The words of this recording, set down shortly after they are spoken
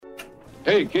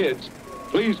Hey, kids,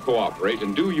 please cooperate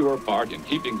and do your part in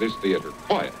keeping this theater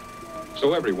quiet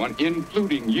so everyone,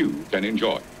 including you, can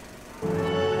enjoy.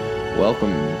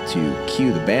 Welcome to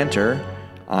Cue the Banter.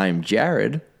 I'm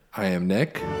Jared. I am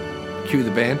Nick. Cue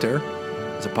the Banter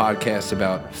is a podcast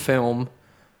about film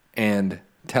and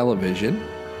television.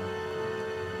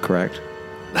 Correct.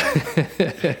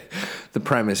 The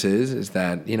premise is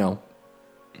that,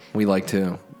 we like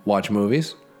to watch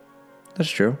movies That's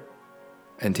true.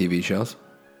 and TV shows.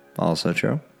 Also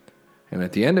true. And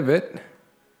at the end of it,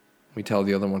 we tell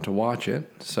the other one to watch it.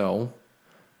 So,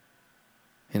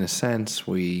 in a sense,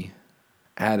 we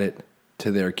add it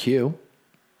to their queue,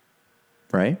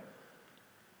 Right?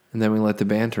 and then we let the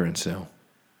banter ensue.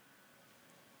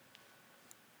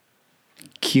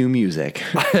 Cue music.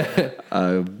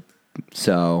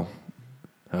 So,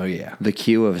 Oh, yeah. the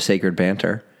cue of a sacred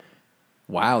banter.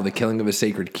 Wow, the killing of a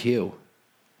sacred queue.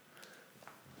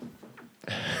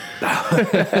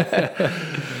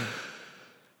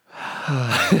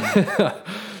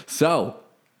 So,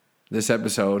 this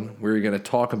episode, we're going to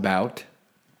talk about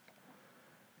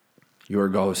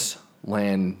Yorgos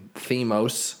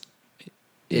Lanthimos'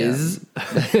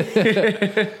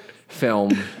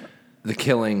 film, The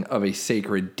Killing of a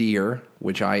Sacred Deer,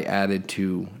 which I added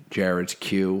to Jared's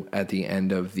queue at the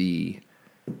end of the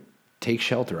Take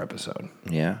Shelter episode.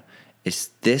 Yeah. I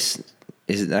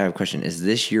have a question. Is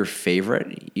this your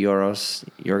favorite Yorgos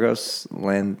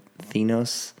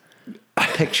Lanthimos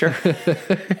picture?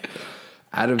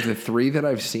 Out of the three that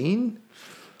I've seen,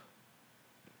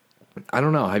 I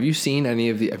don't know. Have you seen any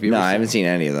of the? Have you No, ever I haven't seen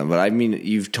any of them. But I mean,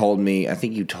 you've told me. I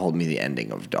think you told me the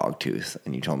ending of Dogtooth,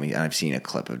 and you told me. And I've seen a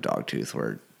clip of Dogtooth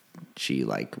where she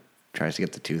tries to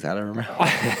get the tooth out of her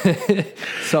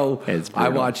mouth. So It's I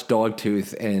brutal. watched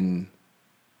Dogtooth in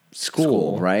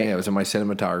School, right? Yeah, it was in my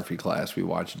cinematography class. We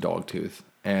watched Dogtooth,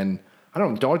 and I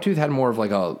don't know. Dogtooth had more of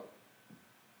like a.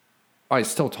 I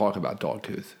still talk about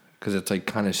Dogtooth because it's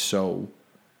kind of so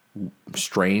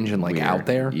strange and Weird. out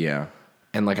there. Yeah.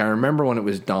 And I remember when it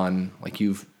was done,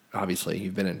 you've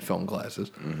been in film classes.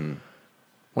 Mm-hmm.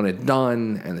 When it's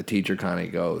done and the teacher kind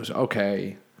of goes,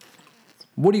 okay,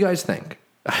 what do you guys think?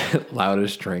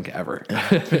 Loudest drink ever.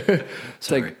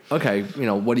 It's okay,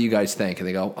 what do you guys think? And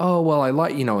they go, oh, well, I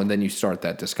like, and then you start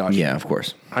that discussion. Yeah, of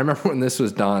course. I remember when this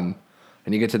was done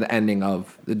and you get to the ending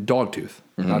of the Dogtooth,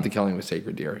 not The Killing of a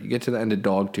Sacred Deer. You get to the end of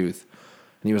Dogtooth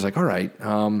and he was like, all right,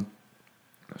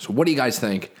 so what do you guys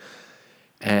think?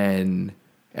 And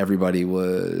everybody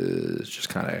was just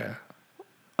kind of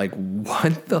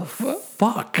what the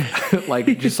fuck?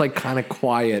 Just kind of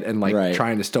quiet and Right.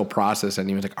 trying to still process. And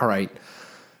he was like, all right,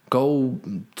 go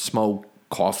smoke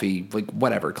coffee,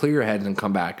 whatever, clear your head and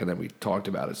come back. And then we talked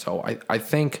about it. So I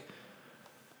think,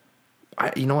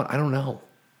 you know what? I don't know.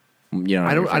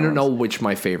 I don't know which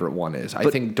my favorite one is. I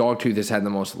think Dogtooth has had the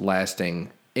most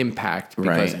lasting impact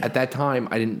because Right. at that time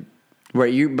I didn't.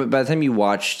 Right, but by the time you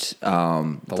watched The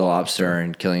Lobster. Lobster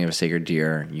and Killing of a Sacred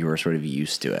Deer, you were sort of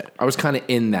used to it. I was kind of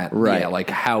in that, Right.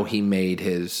 how he made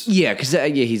his. Yeah, because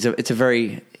it's a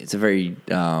very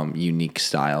unique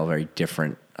style, very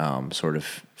different sort of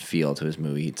feel to his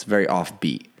movie. It's very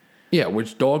offbeat. Yeah,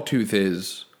 which Dogtooth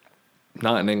is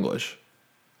not in English.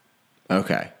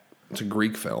 Okay, It's a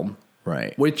Greek film,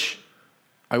 right. which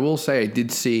I will say I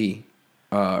did see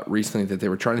recently that they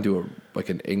were trying to do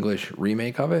an English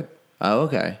remake of it, Oh,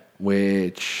 okay.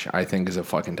 which I think is a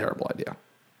fucking terrible idea.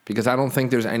 Because I don't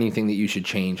think there's anything that you should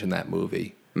change in that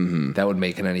movie that would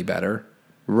make it any better.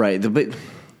 Right, but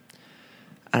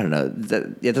I don't know.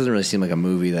 It doesn't really seem like a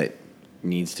movie that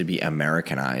needs to be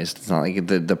Americanized. It's not like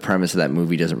the premise of that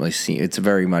movie doesn't really seem. It's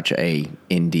very much a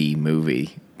indie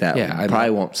movie that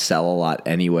probably won't sell a lot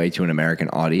anyway to an American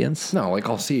audience. No,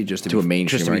 I'll see you just to a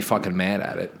mainstream, just to be right? fucking mad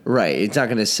at it. Right, it's not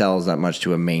going to sell that much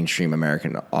to a mainstream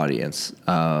American audience.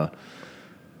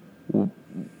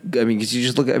 Because you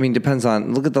just look. Depends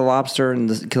on look at The Lobster and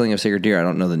The Killing of Sacred Deer. I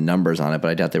don't know the numbers on it, but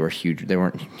I doubt they were huge. They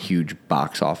weren't huge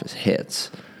box office hits.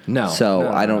 No. So No,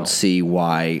 I don't no. see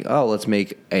why. Oh, let's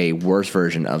make a worse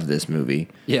version of this movie.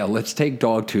 Yeah, let's take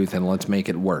Dogtooth and let's make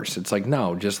it worse. It's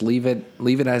no, just leave it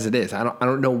as it is. I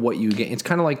don't know what you get. It's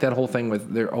kind of like that whole thing with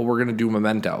we're gonna do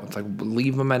Memento. It's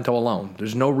leave Memento alone.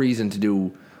 There's no reason to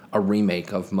do a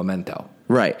remake of Memento.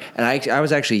 Right, and I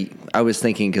was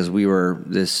thinking because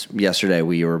yesterday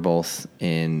we were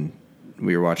watching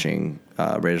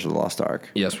Raiders of the Lost Ark.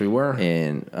 Yes, we were.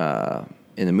 in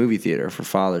the movie theater for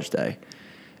Father's Day.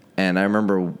 And I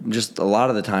remember just a lot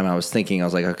of the time I was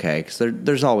like, okay, because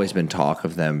there's always been talk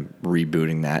of them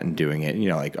rebooting that and doing it,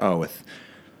 with,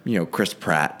 Chris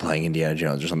Pratt playing Indiana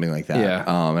Jones or something like that. Yeah.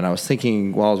 And I was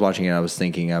thinking, while I was watching it, I was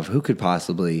thinking of who could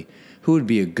possibly who would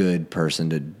be a good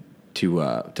person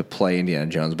to play Indiana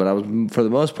Jones. But I was, for the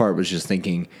most part, was just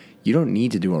thinking you don't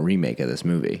need to do a remake of this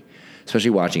movie,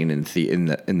 especially watching it in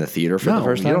the theater for the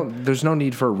first time. There's no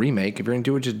need for a remake. If you're gonna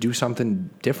do it, just do something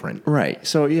different. Right.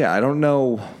 So yeah, I don't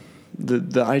know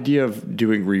the idea of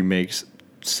doing remakes.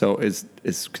 So is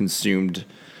consumed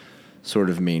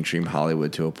sort of mainstream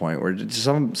Hollywood to a point where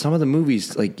some of the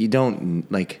movies like you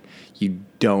don't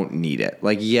need it.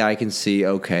 Like, yeah, I can see,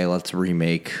 okay, let's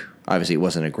remake. Obviously, it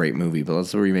wasn't a great movie, but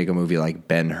let's remake a movie like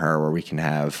Ben-Hur where we can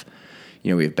have,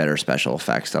 we have better special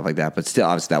effects, stuff like that. But still,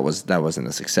 obviously, that wasn't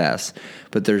a success.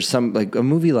 But there's some, like a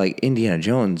movie like Indiana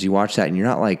Jones, you watch that and you're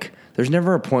not like, there's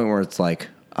never a point where it's like,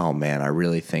 oh man, I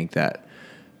really think that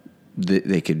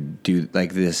they could do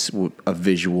like this, a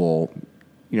visual,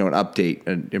 an update,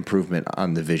 an improvement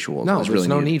on the visuals. No, there's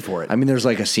no need for it. I mean, there's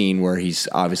like a scene where he's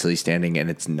obviously standing and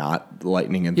it's not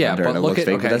lightning and thunder and it looks fake.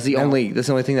 Okay, but that's the only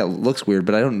thing that looks weird.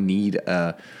 But I don't need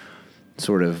a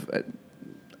sort of,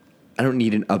 I don't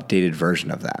need an updated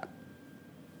version of that.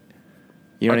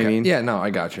 You know what I mean? Yeah, no, I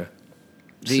gotcha.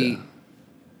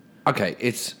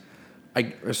 Okay,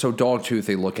 so Dogtooth,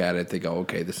 they look at it, they go,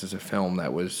 okay, this is a film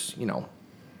that was,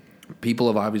 people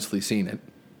have obviously seen it.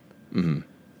 Mm-hmm.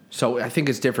 So I think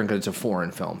it's different because it's a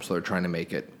foreign film, so they're trying to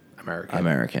make it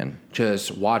American.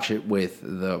 Just watch it with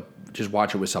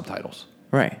subtitles.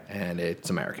 Right. And it's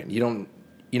American. You don't,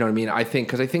 you know what I mean? I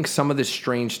think some of this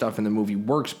strange stuff in the movie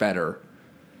works better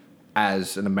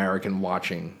as an American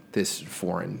watching this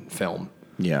foreign film.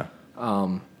 Yeah.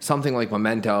 Something like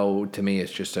Memento to me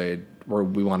is just where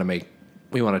we want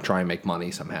to try and make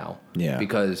money somehow. Yeah.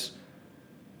 Because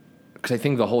I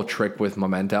think the whole trick with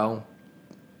Memento,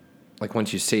 like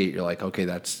once you see it, you're like, okay,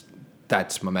 that's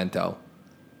Memento.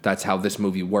 That's how this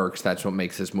movie works. That's what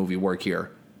makes this movie work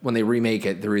here. When they remake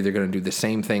it, they're either going to do the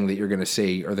same thing that you're going to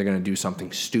see, or they're going to do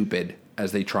something stupid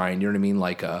as they try. And you know what I mean?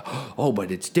 Like,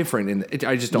 but it's different. And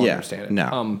I just don't understand it.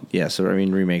 No. Yeah. So I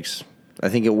mean, remakes. I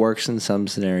think it works in some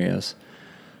scenarios.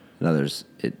 In others,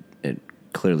 it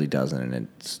clearly doesn't, and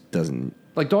it doesn't.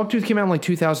 Like Dogtooth came out in like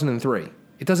 2003.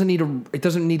 It doesn't need an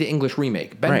English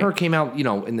remake. Ben-Hur came out,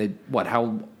 in the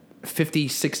 50,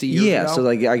 60 years ago. Yeah, so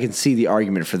like I can see the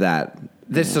argument for that.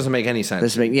 This doesn't make any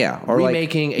sense. Or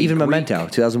remaking like even Memento,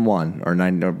 2001 or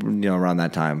 9, or, around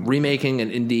that time. Remaking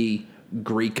an indie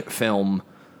Greek film,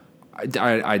 I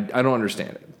don't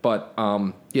understand it. But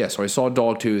so I saw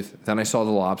Dogtooth, then I saw The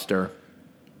Lobster,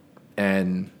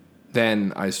 and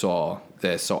then I saw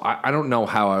this. So I don't know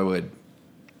how I would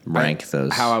rank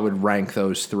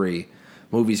those three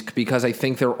movies, because I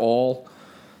think they're all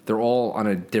on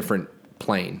a different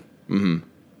plane. Mm-hmm.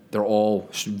 They're all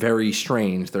very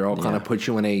strange. They're all kind of put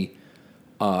you in a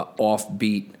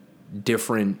offbeat,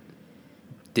 different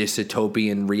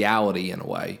dystopian reality in a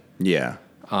way. Yeah.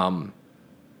 But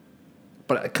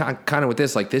kind of with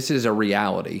this, like, this is a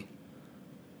reality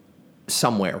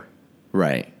somewhere.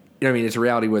 Right. You know what I mean? It's a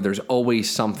reality where there's always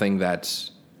something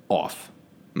that's off.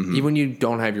 Mm-hmm. Even when you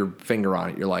don't have your finger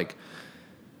on it, you're like,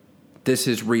 this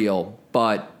is real,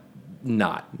 but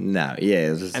not. No,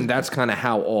 yeah. And that's kind of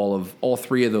how all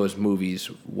three of those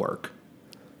movies work.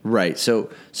 Right.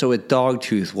 So with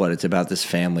Dogtooth, it's about this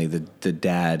family. The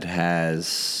dad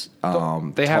has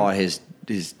taught his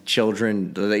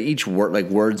children. Each word, like,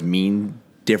 words mean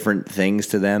different things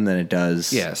to them than it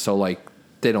does. Yeah. So like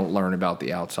they don't learn about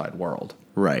the outside world.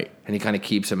 Right. And he kind of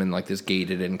keeps them in like this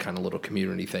gated in kind of little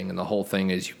community thing. And the whole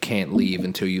thing is you can't leave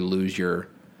until you lose your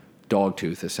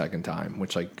Dogtooth a second time,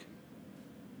 which, like,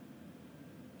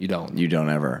 you don't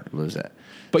ever lose it.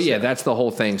 But yeah, that's the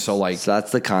whole thing. So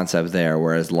that's the concept there.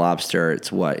 Whereas Lobster, it's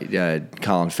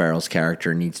Colin Farrell's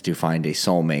character needs to find a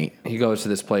soulmate. He goes to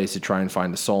this place to try and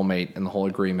find a soulmate, and the whole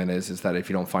agreement is that if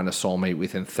you don't find a soulmate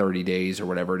within 30 days or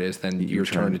whatever it is, then you're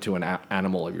turned into an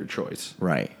animal of your choice.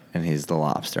 Right, and he's the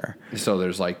lobster. So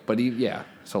there's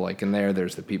so like in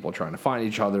there's the people trying to find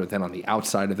each other. Then on the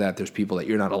outside of that, there's people that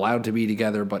you're not allowed to be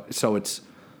together. But so it's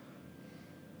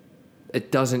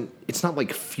not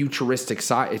like futuristic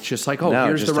sci. It's just like,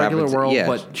 here's the regular world,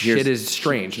 but shit is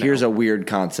strange now. Here's a weird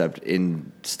concept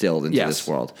instilled into this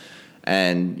world.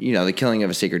 And, the killing of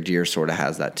a sacred deer sort of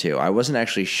has that too. I wasn't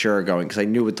actually sure because I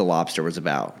knew what The Lobster was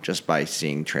about just by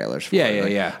seeing trailers for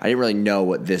it. Yeah. I didn't really know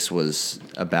what this was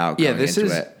about going into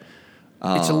it.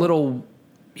 It's a little...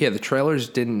 Yeah, the trailers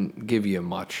didn't give you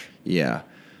much. Yeah.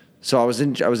 So I was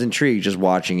intrigued just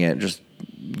watching it, just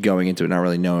going into it, not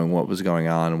really knowing what was going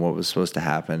on and what was supposed to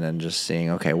happen, and just seeing,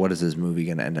 okay, what is this movie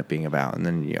going to end up being about? And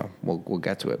then, we'll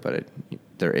get to it, but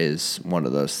there is one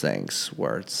of those things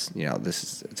where it's,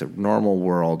 it's a normal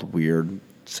world, weird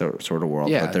sort of world.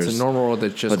 Yeah, but there's a normal world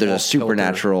that's just... But there's a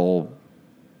supernatural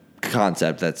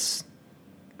concept that's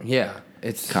Yeah,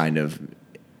 it's kind of.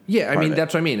 Yeah, I part mean of it.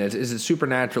 that's what I mean. Is it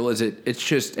supernatural? Is it? It's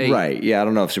just a Right. Yeah, I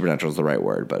don't know if supernatural is the right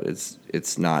word, but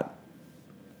it's not,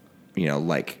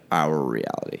 like our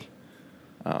reality.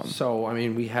 So I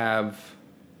mean, we have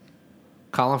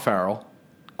Colin Farrell.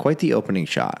 Quite the opening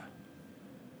shot.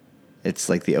 It's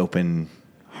like the open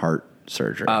heart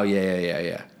surgery. Oh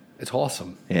yeah. It's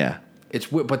awesome. Yeah.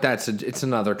 But it's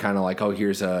another kind of like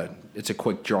it's a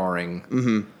quick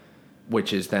jarring,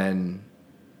 which is then,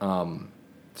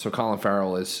 so Colin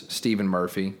Farrell is Stephen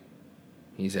Murphy.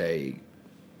 He's a,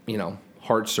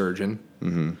 heart surgeon.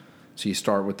 Mm-hmm. So you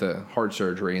start with the heart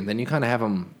surgery, and then you kind of have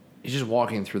him. He's just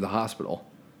walking through the hospital.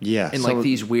 Yeah. In like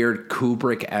these weird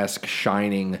Kubrick-esque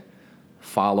shining,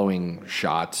 following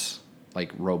shots,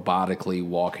 like robotically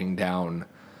walking down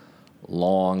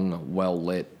long,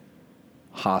 well-lit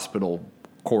hospital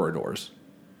corridors.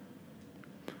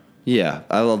 Yeah,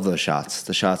 I love those shots.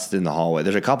 The shots in the hallway.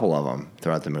 There's a couple of them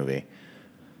throughout the movie.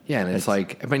 Yeah, and it's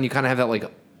like, I mean, you kind of have that, like,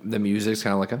 the music's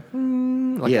kind of like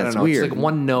like, Yeah, I don't it's know. weird. It's like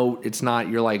one note. It's not,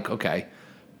 you're like, okay.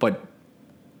 But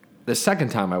the second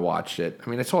time I watched it, I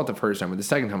mean, I saw it the first time, but the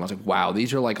second time I was like, wow,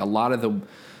 these are like a lot of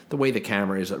the way the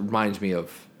camera is. It reminds me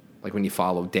of like when you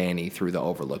follow Danny through the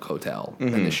Overlook Hotel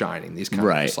and The Shining. These kind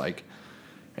of just like,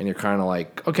 and you're kind of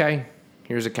like, okay,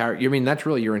 here's a character. I mean, that's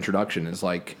really your introduction is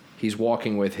like, he's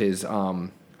walking with his, I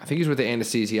think he's with the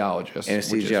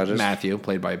anesthesiologist. Which is Matthew,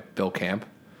 played by Bill Camp.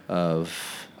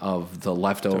 Of The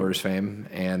Leftovers fame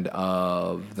and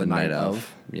of The Night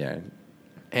of. Yeah.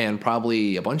 And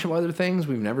probably a bunch of other things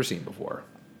we've never seen before.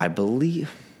 I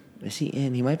believe, is he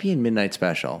in? He might be in Midnight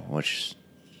Special, which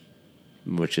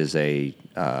is a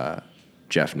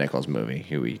Jeff Nichols movie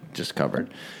who we just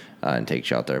covered and Take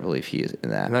Shelter. I believe he is in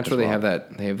that. And that's where they have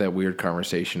that weird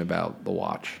conversation about the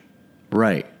watch.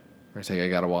 Right. Where it's like, I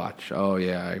got a watch. Oh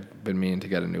yeah, I've been meaning to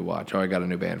get a new watch. Oh, I got a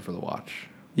new band for the watch.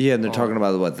 Yeah, and they're talking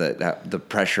about what the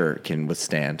pressure can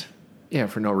withstand. Yeah,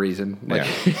 for no reason. Like,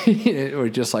 or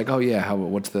just like, oh yeah,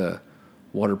 what's the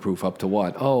waterproof up to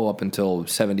what? Oh, up until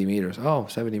 70 meters. Oh,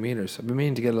 70 meters. I've been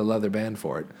meaning to get a leather band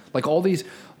for it. Like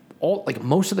like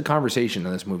most of the conversation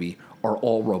in this movie are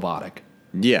all robotic.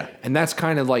 Yeah. And that's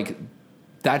kind of like,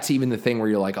 that's even the thing where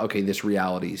you're like, okay, this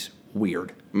reality's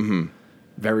weird. Mm-hmm.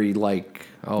 Very like,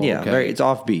 oh, yeah, okay. it's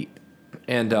offbeat.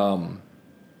 And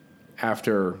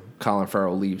after Colin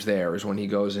Farrell leaves there is when he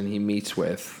goes and he meets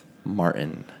with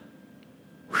Martin.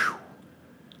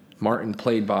 Martin,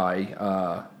 played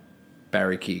by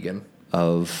Barry Keoghan.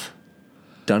 Of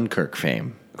Dunkirk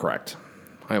fame. Correct.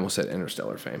 I almost said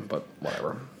Interstellar fame, but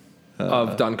whatever.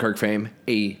 Of Dunkirk fame.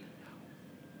 A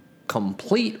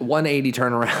complete 180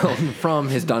 turnaround from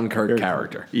his Dunkirk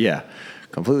character. Yeah,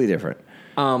 completely different.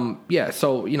 Yeah,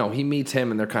 so, he meets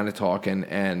him and they're kind of talking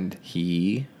and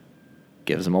He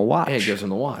gives him a watch. he gives him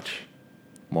the watch.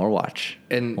 More watch.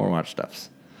 And- more watch stuffs.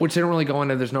 Which they don't really go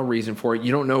into. There's no reason for it.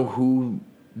 You don't know who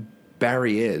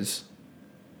Barry is.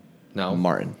 No.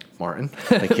 Martin.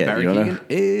 The kid, Barry you don't know? Keoghan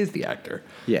is the actor.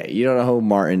 Yeah, you don't know who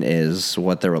Martin is,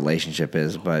 what their relationship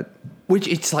is, but Which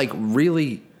it's like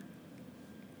really,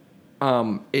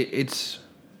 it's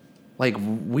like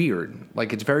weird.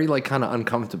 Like it's very like kind of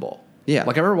uncomfortable. Yeah.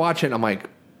 Like I remember watching it, I'm like,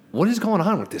 what is going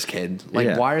on with this kid? Like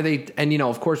Yeah. why are they, and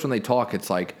of course when they talk, it's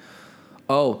like,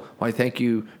 oh, why thank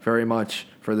you very much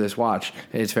for this watch.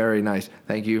 It's very nice.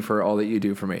 Thank you for all that you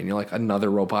do for me. And you're like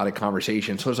another robotic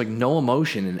conversation. So there's like no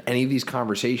emotion in any of these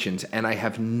conversations. And I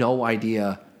have no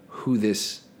idea who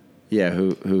this. yeah,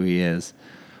 who he is.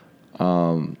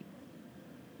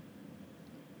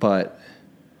 But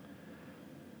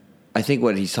I think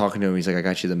what he's talking to him, he's like, I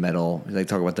got you the metal. He's like,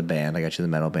 talk about the band. I got you the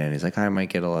metal band. He's like, I might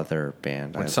get a leather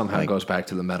band. Which somehow goes back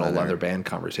to the metal leather band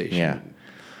conversation. Yeah.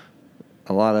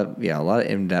 A lot of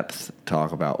in-depth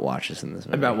talk about watches in this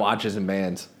movie. About watches and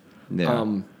bands. Yeah.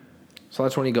 So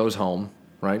that's when he goes home,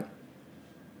 right?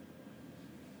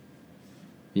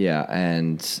 Yeah,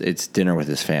 and it's dinner with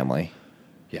his family.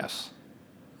 Yes.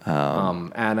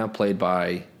 Anna, played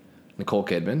by Nicole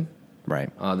Kidman. Right.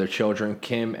 Their children,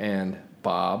 Kim and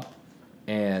Bob.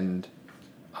 And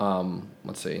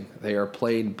let's see. They are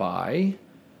played by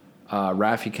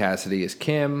Raffi Cassidy as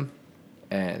Kim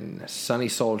and Sonny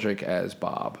Soljic as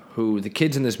Bob, who the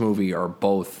kids in this movie are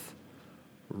both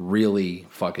really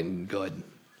fucking good.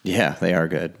 Yeah, they are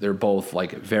good. They're both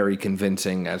like very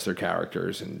convincing as their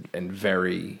characters and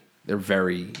they're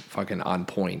very fucking on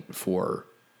point for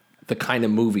the kind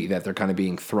of movie that they're kind of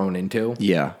being thrown into.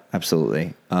 Yeah,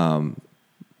 absolutely. And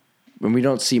we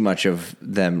don't see much of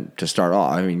them to start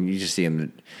off. I mean, you just see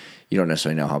them. You don't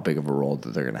necessarily know how big of a role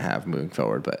that they're going to have moving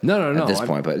forward. But No. At this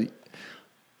point, but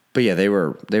But yeah, they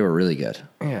were really good.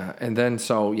 Yeah, and then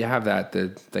so you have the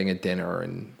thing at dinner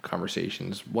and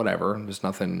conversations, whatever. There's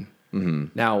nothing. Mm-hmm.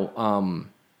 Now,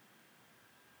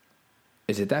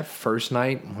 is it that first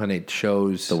night when it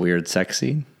shows The weird sex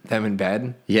scene? them in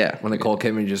bed? Yeah. When Nicole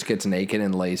Kidman just gets naked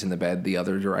and lays in the bed the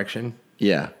other direction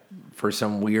Yeah. for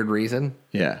some weird reason,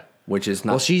 Yeah. which is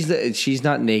not. Well, she's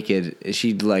not naked.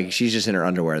 She's just in her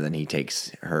underwear. Then he takes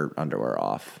her underwear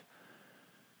off.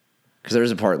 Because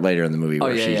there's a part later in the movie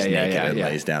where she's naked and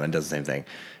lays down and does the same thing.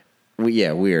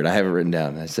 Weird. I have it written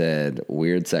down. I said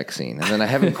weird sex scene, and then I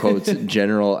have in quotes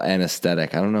general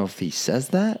anesthetic. I don't know if he says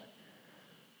that.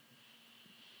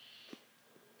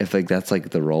 If like that's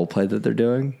like the role play that they're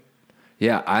doing.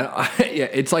 Yeah,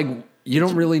 it's like you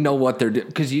don't really know what they're doing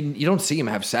because you don't see him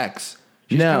have sex.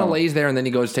 She No. kind of lays there and then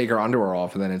he goes to take her underwear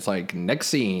off and then it's like next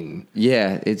scene.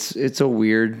 Yeah, it's a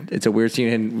weird scene,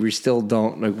 and we still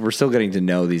don't like we're still getting to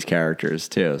know these characters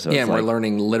too. So Yeah, it's and we're like,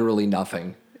 learning literally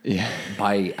nothing yeah,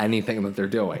 by anything that they're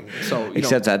doing. So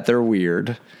except that they're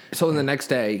weird. So then the next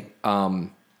day,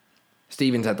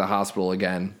 Steven's at the hospital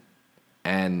again,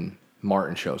 and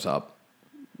Martin shows up.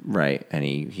 Right, and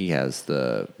he has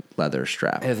the leather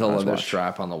strap. He has a on his leather watch.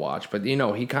 strap on the watch, but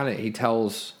he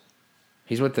tells.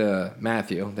 He's with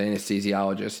Matthew, the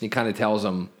anesthesiologist, and he kind of tells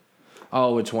him,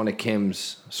 "Oh, it's one of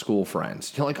Kim's school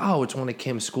friends." You're like, "Oh, it's one of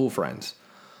Kim's school friends,"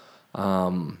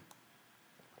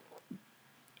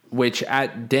 which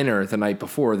at dinner the night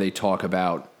before they talk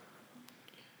about.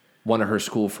 One of her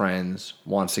school friends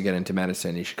wants to get into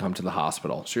medicine. He should come to the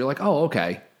hospital. So you're like, "Oh,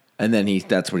 okay." And then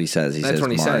that's what he says. He That's says,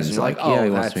 what he says. Martin's You're like, like, oh, yeah, he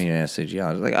wants that's- to be an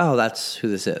anesthesiologist. Like, oh, that's who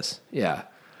this is. Yeah,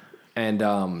 and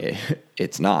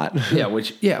It's not.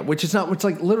 which is not. Which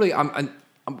like literally, I'm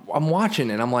watching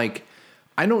and I'm like,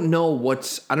 I don't know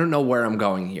where I'm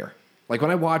going here. Like when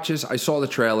I watch this, I saw the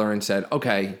trailer and said,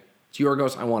 okay, it's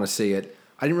Yorgos. I want to see it.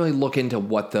 I didn't really look into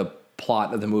what the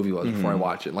plot of the movie was before I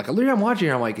watched it. Like literally, I'm watching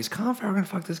it. I'm like, is Colin Farrell gonna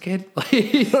fuck this kid? Like,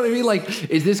 you know what I mean? Like,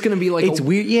 is this gonna be like? It's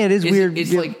weird. Yeah, it is weird.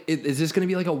 It's Yeah. like, is this gonna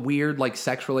be like a weird like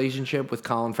sex relationship with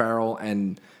Colin Farrell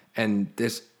and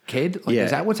this kid? Like, Yeah.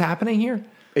 is that what's happening here?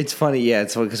 It's funny, yeah.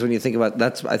 It's because when you think about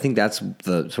I think that's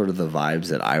the sort of the vibes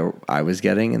that I was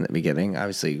getting in the beginning.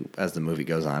 Obviously, as the movie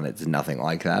goes on, it's nothing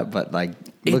like that. But like,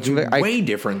 It's looking back, way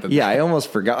different than yeah. that. I almost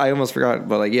forgot.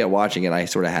 But like, yeah, watching it, I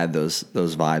sort of had those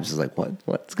vibes. It's like,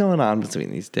 what's going on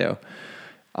between these two?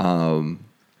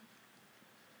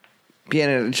 Yeah,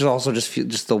 and it just also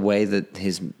just the way that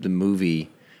the movie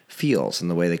feels and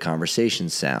the way the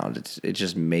conversations sound. It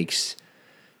just makes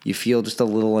you feel just a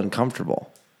little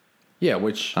uncomfortable. Yeah,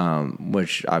 which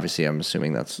Obviously I'm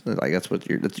assuming that's what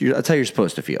that's how you're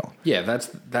supposed to feel. yeah,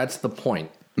 that's the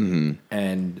point. Mm-hmm.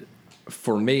 And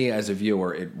for me as a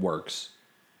viewer, it works.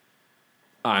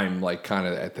 I'm like kind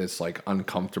of at this like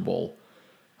uncomfortable,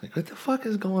 like what the fuck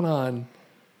is going on?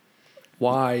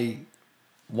 Why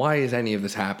is any of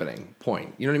this happening?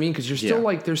 Point. You know what I mean? Because you're still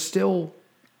like you're still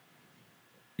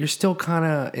kind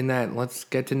of in that let's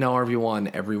get to know everyone.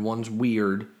 Everyone's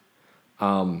weird.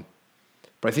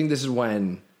 But I think this is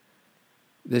when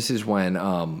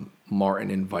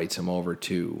Martin invites him over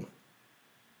to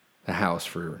the house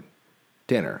for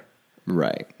dinner.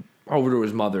 Right. Over to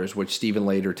his mother's, which Stephen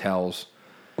later tells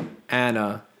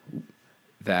Anna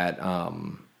that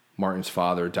Martin's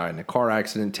father died in a car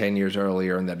accident 10 years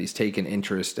earlier and that he's taken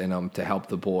interest in him to help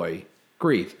the boy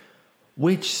grieve.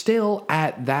 Which still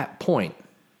at that point,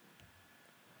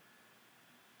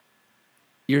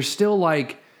 you're still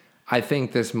like, I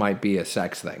think this might be a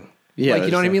sex thing. Yeah, like,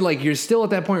 you know what I mean? Like, you're still at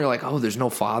that point, you're like, oh, there's no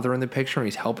father in the picture, and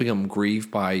he's helping him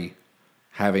grieve by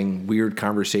having weird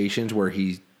conversations where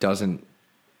he doesn't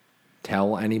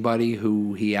tell anybody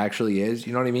who he actually is.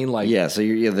 You know what I mean? Like, Yeah. So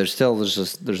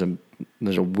there's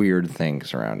a weird thing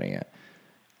surrounding it.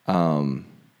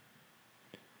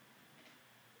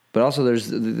 But also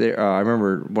I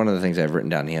remember one of the things I've written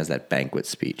down. He has that banquet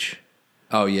speech.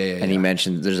 oh yeah. And he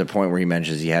mentioned there's a point where he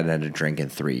mentions he hadn't had a drink in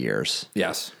 3 years.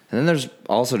 yes, And then there's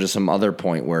also just some other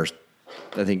point where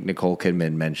I think Nicole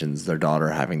Kidman mentions their daughter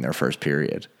having their first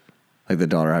period. Like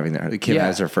the kid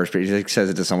has her first period. He like says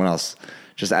it to someone else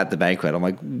just at the banquet. I'm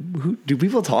like, do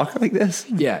people talk like this?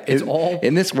 Yeah, it's all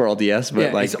in this world, yes,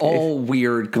 but like it's all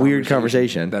weird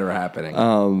conversation that are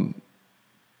happening.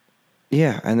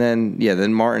 Yeah, and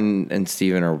then Martin and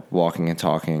Steven are walking and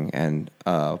talking, and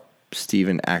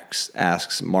Steven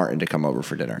asks Martin to come over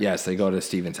for dinner. yes, they go to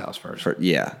Steven's house first.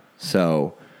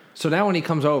 So now when he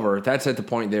comes over, that's at the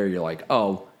point there you're like,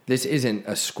 oh, this isn't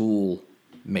a school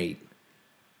mate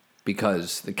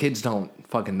because the kids don't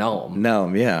fucking know him.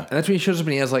 no, yeah, And that's when he shows up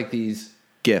and he has like these,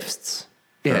 gifts.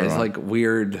 yeah, for it's everyone. like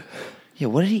weird. Yeah,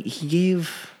 what did he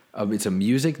gave? It's a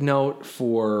music note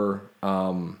for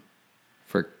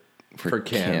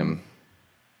Kim.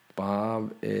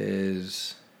 Bob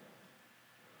is,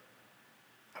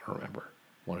 I don't remember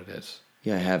what it is.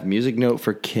 Yeah, I have music note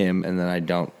for Kim, and then I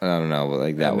don't know,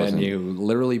 like that was. And then you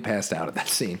literally passed out at that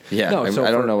scene. Yeah, no,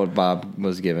 I don't know what Bob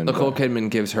was given. Nicole Kidman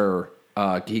gives her.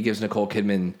 He gives Nicole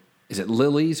Kidman. Is it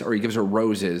lilies or he gives her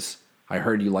roses? I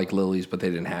heard you like lilies, but they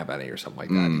didn't have any or something like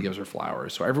that. He gives her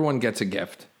flowers, so everyone gets a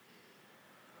gift.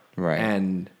 Right,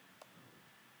 and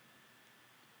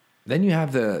then you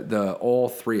have the all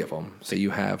three of them. So you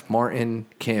have Martin,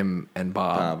 Kim, and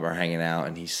Bob are hanging out,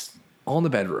 and he's all in the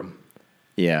bedroom.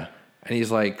 Yeah. And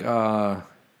he's like, can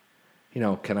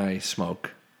I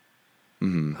smoke?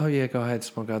 Mm-hmm. Oh, yeah, go ahead,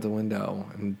 smoke out the window.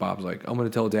 And Bob's like, I'm going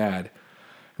to tell Dad.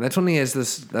 And that's when he has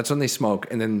this, that's when they smoke.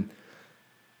 And then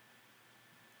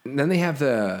they have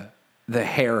the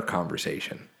hair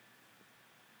conversation.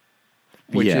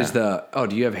 Which is do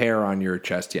you have hair on your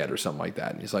chest yet or something like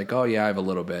that? And he's like, oh, yeah, I have a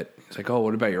little bit. He's like, oh,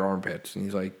 what about your armpits? And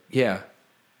he's like, yeah.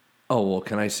 Oh, well,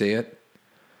 can I see it?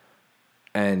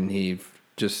 And he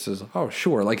just says, oh,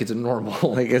 sure, like it's a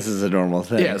normal. I guess it's a normal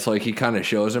thing. Yeah, it's like he kind of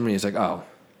shows him and he's like, oh,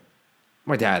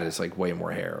 my dad has like way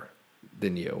more hair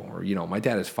than you. Or, my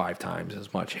dad has 5 times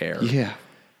as much hair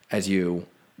as you,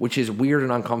 which is weird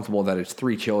and uncomfortable that it's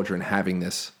 3 children having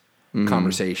this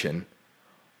conversation.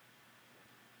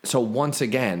 So once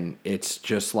again, it's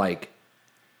just like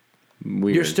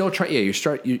weird. You're still trying.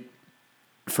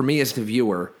 For me as the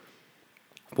viewer,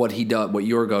 what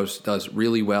Yorgos does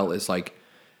really well is like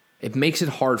it makes it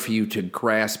hard for you to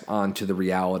grasp onto the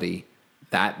reality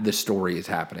that the story is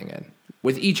happening in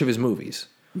with each of his movies.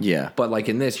 Yeah, but like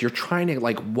in this, you're trying to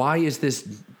like, why is this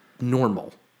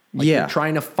normal? Like you're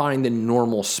trying to find the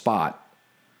normal spot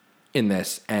in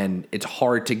this, and it's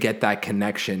hard to get that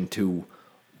connection to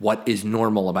what is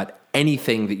normal about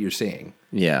anything that you're seeing.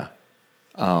 Yeah.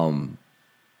 And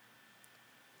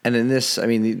in this, I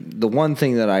mean, the one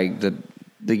thing that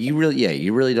you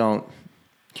really don't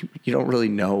really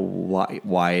know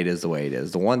why it is the way it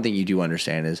is. The one thing you do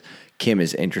understand is Kim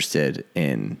is interested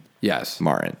in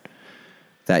Martin.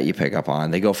 That you pick up on.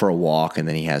 They go for a walk, and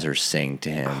then he has her sing to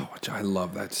him. Oh, I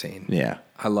love that scene. Yeah.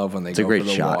 I love when they go for the walk.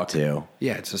 It's a great shot, too.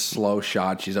 Yeah, it's a slow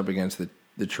shot. She's up against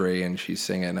the tree, and she's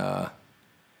singing...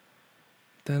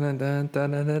 Dun, dun, dun,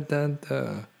 dun, dun, dun,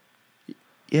 dun.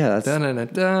 Yeah, that's... Dun, dun, dun,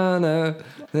 dun,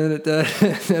 dun, dun,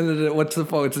 dun.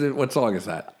 What song is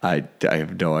that? I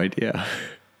have no idea.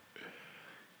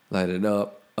 Light it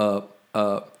up, up,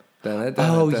 up. Dun, dun,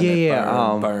 oh, dun, yeah.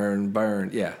 Dun,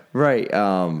 burn. Yeah. Right.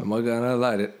 I'm gonna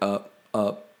light it up,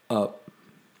 up, up.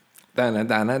 Dun, dun,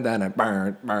 dun, dun, dun,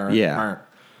 burn. Yeah. Burn.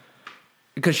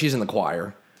 Because she's in the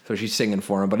choir. So she's singing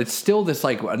for him, but it's still this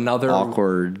like another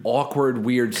awkward,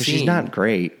 weird scene. Because she's not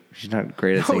great. She's not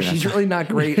great at singing. No, she's really not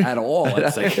great at all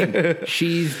at singing.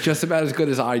 She's just about as good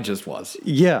as I just was.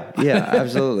 Yeah,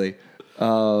 absolutely.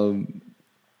 But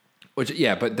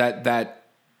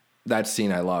that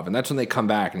scene I love, and that's when they come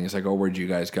back, and he's like, "Oh, where'd you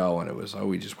guys go?" And it was, "Oh,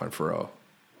 we just went for a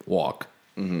walk."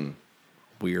 Mm-hmm.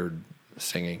 Weird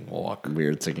singing walk.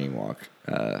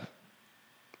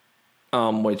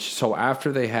 So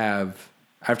after they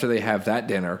have that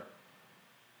dinner,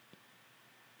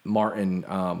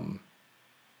 Martin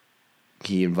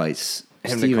he invites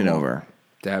Steven over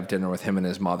to have dinner with him and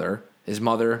his mother. His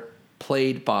mother,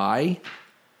 played by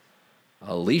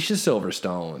Alicia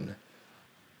Silverstone,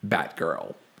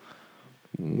 Batgirl.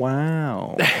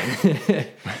 Wow.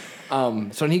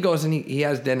 So when he goes and he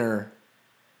has dinner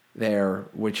there,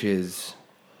 which is...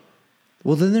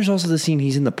 Well, then there's also the scene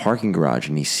he's in the parking garage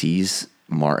and he sees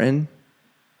Martin.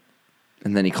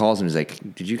 And then he calls him. He's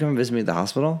like, "Did you come visit me at the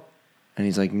hospital?" And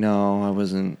he's like, "No, I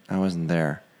wasn't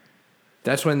there."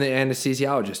 That's when the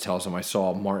anesthesiologist tells him, "I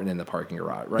saw Martin in the parking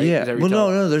garage." Right? Yeah. Well,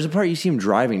 no. There's a part you see him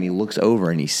driving. And he looks over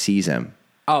and he sees him.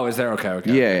 Oh, is there?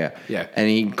 Okay. Yeah. And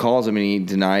he calls him and he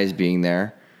denies being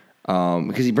there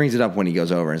because he brings it up when he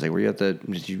goes over. He's like,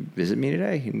 "Did you visit me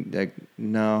today?" And like,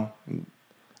 "No." And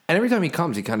every time he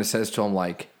comes, he kind of says to him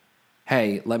like,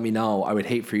 "Hey, let me know. I would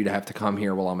hate for you to have to come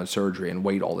here while I'm in surgery and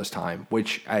wait all this time."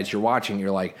 Which, as you're watching,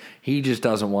 you're like, he just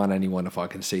doesn't want anyone to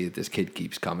fucking see that this kid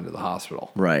keeps coming to the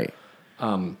hospital. Right.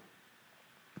 So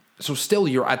still,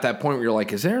 you're at that point where you're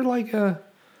like, is there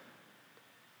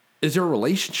a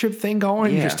relationship thing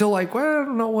going? Yeah. You're still like, well, I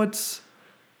don't know what's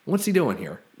he doing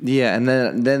here? Yeah, and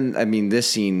then I mean, this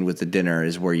scene with the dinner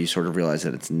is where you sort of realize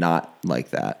that it's not like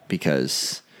that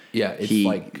because... Yeah, it's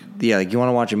like you want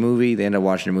to watch a movie. They end up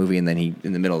watching a movie, and then he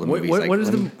in the middle of the movie.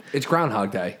 It's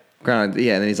Groundhog Day. And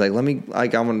then he's like,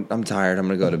 I'm tired. I'm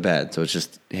gonna go to bed. So it's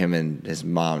just him and his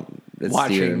mom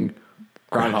watching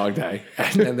Groundhog Day.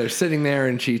 And then they're sitting there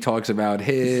and she talks about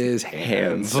his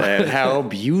hands. And how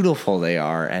beautiful they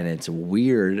are, and it's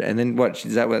weird. And then what?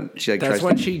 Is that what she like? That's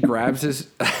when she grabs his.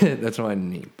 That's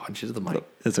when he punches the mic.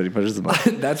 That's when he punches the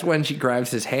mic. That's when she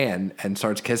grabs his hand and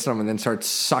starts kissing him, and then starts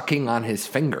sucking on his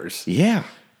fingers. Yeah.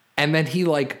 And then he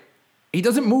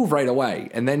doesn't move right away,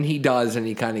 and then he does, and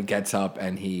he kind of gets up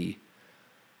and he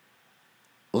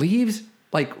leaves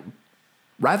like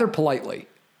rather politely.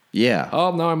 Yeah.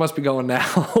 Oh no, I must be going now.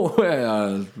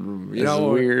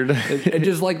 Weird. It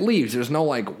just like leaves. There's no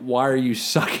like, why are you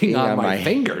sucking on my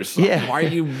fingers? Yeah. Why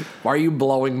are you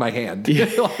blowing my hand? Yeah.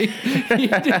 You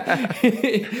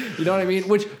know what I mean?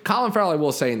 Which Colin Farrell, I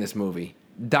will say in this movie,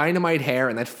 dynamite hair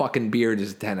and that fucking beard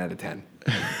is a 10 out of 10.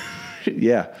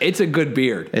 Yeah. It's a good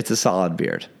beard. It's a solid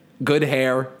beard. Good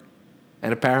hair,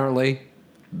 and apparently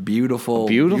beautiful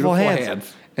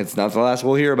hands. It's not the last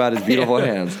we'll hear about his beautiful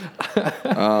hands.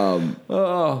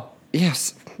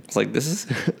 Yes. It's like, this is...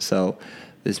 So,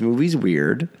 this movie's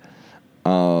weird.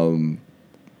 Then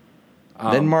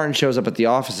Martin shows up at the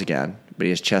office again, but he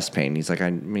has chest pain. He's like,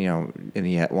 and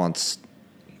he wants...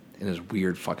 In his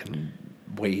weird fucking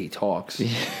way he talks.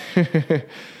 And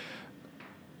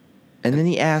then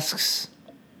he asks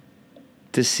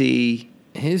to see...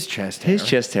 His chest hair. His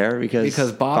chest hair,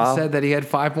 because Bob said that he had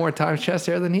 5 more times chest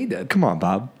hair than he did. Come on,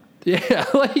 Bob. Yeah,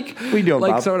 we doing,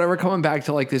 Bob? So whatever, coming back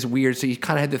to like this weird. So you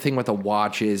kind of had the thing with the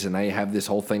watches, and I have this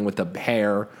whole thing with the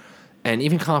hair, and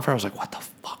even Colin Farrell was like, "What the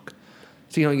fuck?"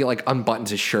 So he like unbuttons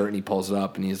his shirt and he pulls it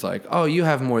up, and he's like, "Oh, you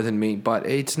have more than me, but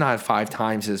it's not 5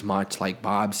 times as much, like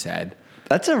Bob said."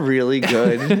 That's a really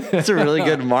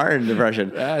good Martin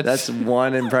impression. That's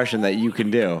one impression that you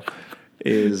can do.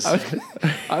 I'm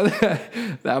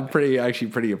pretty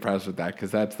impressed with that, because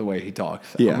that's the way he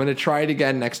talks. Yeah. I'm going to try it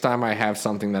again next time I have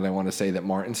something that I want to say that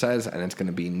Martin says, and it's going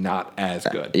to be not as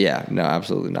good. Yeah, no,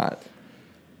 absolutely not.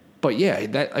 But yeah,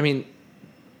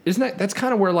 that's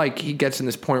kind of where like he gets in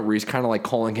this point where he's kind of like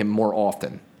calling him more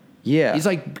often. Yeah. He's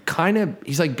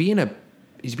being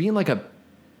like a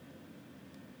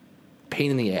pain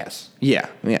in the ass. Yeah,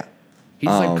 yeah. He's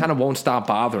like kind of won't stop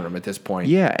bothering him at this point.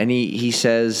 Yeah, and he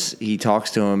says, he talks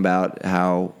to him about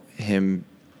how him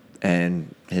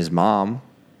and his mom,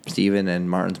 Steven and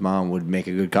Martin's mom, would make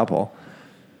a good couple.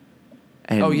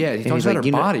 And, he talks about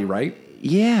her body, right?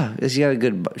 Yeah, she's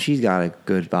got a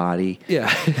good body. Yeah.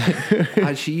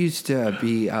 She used to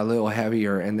be a little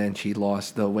heavier, and then she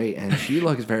lost the weight, and she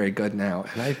looks very good now.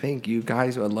 And I think you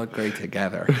guys would look great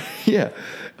together. Yeah.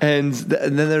 And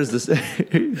then there's this.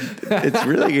 It's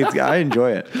really good. I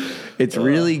enjoy it. It's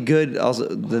really good. Also,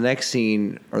 the next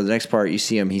scene or the next part, you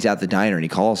see him. He's at the diner and he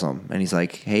calls him, and he's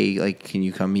like, "Hey, like, can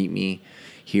you come meet me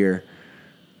here?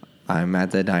 I'm at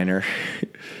the diner."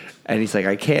 And he's like,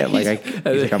 "I can't. Like, he's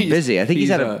like, I'm busy." I think he's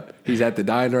at the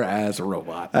diner as a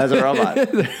robot. As a robot.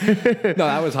 No,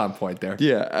 that was on point there.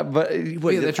 Yeah, but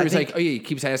that's true. He's like, he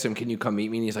keeps asking him, "Can you come meet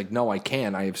me?" And he's like, "No, I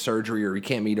can't. I have surgery," or he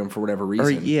can't meet him for whatever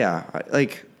reason.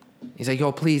 He's like,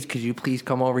 "Oh, please, could you please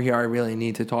come over here? I really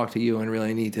need to talk to you and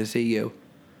really need to see you."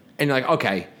 And you're like,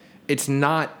 okay, it's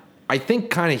not. I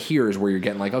think kind of here is where you're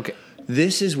getting like, okay,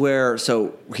 this is where.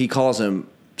 So he calls him.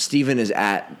 Steven is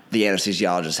at the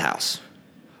anesthesiologist's house.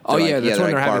 Oh yeah, that's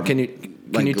when they're having. Can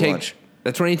you take? Lunch.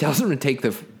 That's when he tells him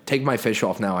to take my fish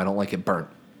off now. I don't like it burnt.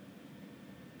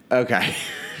 Okay.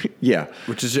 Yeah.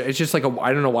 It's just like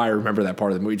I don't know why I remember that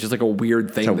part of the movie. It's just like a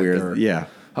weird thing. Yeah.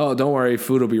 Oh, don't worry,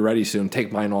 food will be ready soon.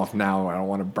 Take mine off now. I don't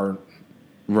want it burnt.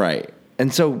 Right.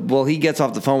 And so, he gets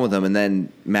off the phone with him, and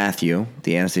then Matthew,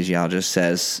 the anesthesiologist,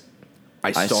 says,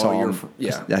 I saw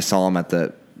him at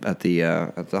the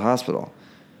hospital."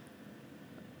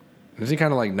 Is he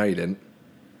kind of like, no, you didn't?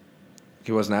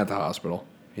 He wasn't at the hospital.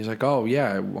 He's like, "Oh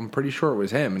yeah, I'm pretty sure it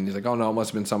was him." And he's like, "Oh no, it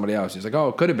must have been somebody else." He's like, "Oh,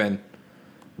 it could have been."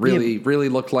 Really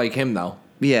looked like him though.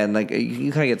 Yeah, and like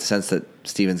you kind of get the sense that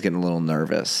Steven's getting a little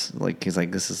nervous. Like he's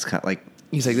like, this is kind of like,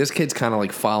 he's like, this kid's kind of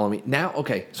like following me now.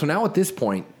 Okay, so now at this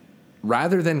point,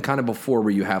 rather than kind of before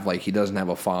where you have like he doesn't have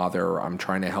a father, or I'm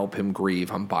trying to help him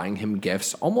grieve, I'm buying him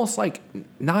gifts, almost like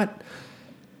not.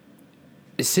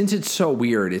 Since it's so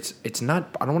weird, it's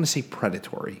not. I don't want to say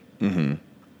predatory. Mm-hmm.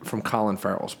 From Colin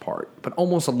Farrell's part, but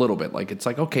almost a little bit. Like it's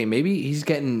like, okay, maybe he's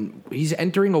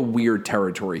entering a weird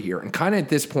territory here. And kind of at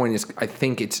this point I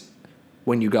think it's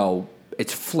when you go,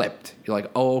 it's flipped. You're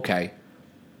like, oh, okay.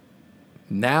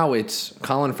 Now it's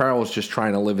Colin Farrell's just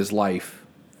trying to live his life,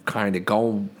 kind of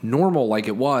go normal like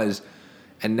it was.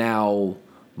 And now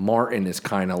Martin is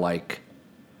kind of like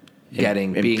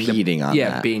being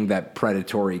that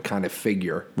predatory kind of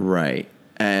figure. Right.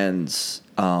 And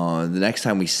the next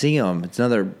time we see him, it's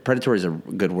another predatory is a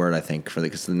good word, I think,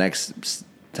 because the next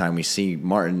time we see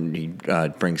Martin, he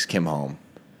brings Kim home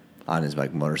on his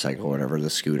like motorcycle or whatever, the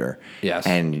scooter. Yes.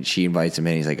 And she invites him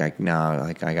in. He's like, no,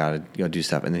 like I gotta go do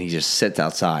stuff. And then he just sits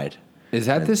outside. Is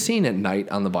that the scene at night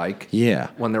on the bike?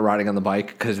 Yeah. When they're riding on the bike?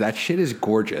 Because that shit is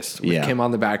gorgeous. With Yeah. Kim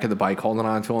on the back of the bike holding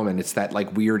on to him, and it's that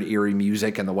like weird, eerie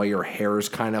music and the way her hair is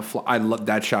kind of... I love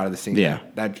that shot of the scene. Yeah.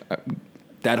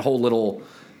 That whole little...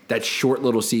 That short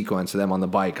little sequence of them on the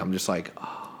bike, I'm just like...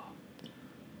 Oh.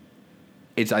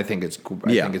 I think it's cool. I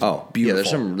think it's beautiful. Yeah,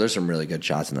 there's some really good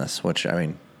shots in this, which, I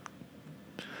mean...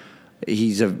 this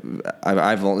is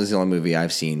the only movie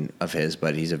I've seen of his,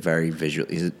 but he's a very visual.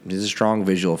 He's a strong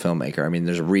visual filmmaker. I mean,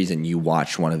 there's a reason you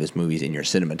watched one of his movies in your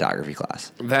cinematography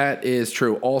class. That is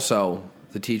true. Also,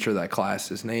 the teacher of that class,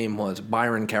 his name was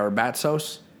Byron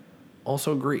Karabatsos,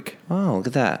 also Greek. Oh, look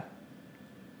at that.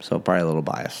 So probably a little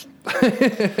biased.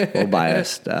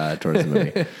 Towards the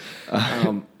movie.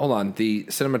 Hold on. The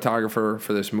cinematographer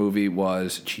for this movie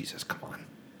was... Jesus, come on.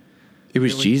 It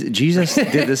was Jesus. Jesus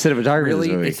did the cinematography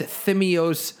Really? of this movie. It's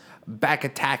Thimios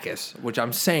Bakatakis, which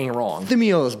I'm saying wrong.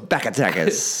 Thimios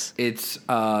Bakatakis. It's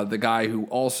the guy who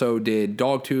also did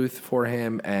Dogtooth for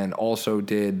him and also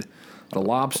did The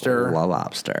Lobster. La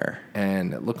Lobster.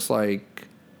 And it looks like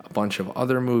a bunch of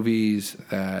other movies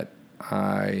that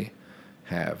I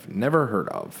have never heard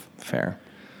of. Fair.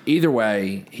 Either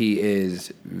way, he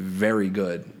is very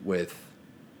good with...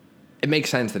 It makes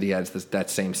sense that he has that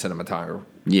same cinematographer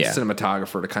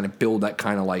to kind of build that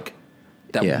kind of like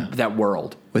that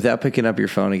world. Without picking up your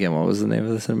phone again, what was the name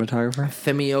of the cinematographer?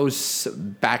 Thimios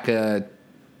Bakatakis.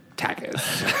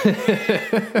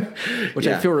 Which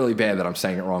I feel really bad that I'm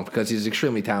saying it wrong because he's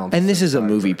extremely talented. And this is a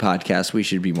movie podcast. We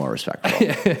should be more respectful.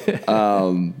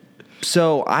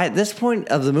 So at this point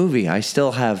of the movie, I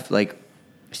still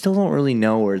don't really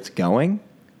know where it's going.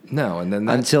 No, and then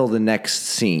until the next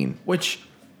scene. Which...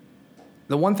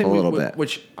 The one thing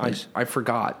which I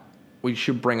forgot we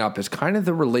should bring up is kind of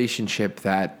the relationship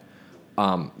that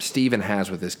Steven has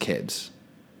with his kids.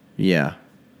 Yeah.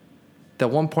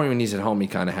 At one point when he's at home, he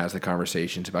kind of has the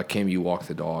conversations about Kim, you walk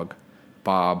the dog.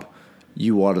 Bob,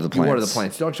 you water the plants. You water the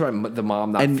plants. Talks about the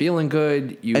mom not feeling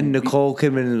good. And Nicole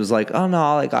Kidman was like, "Oh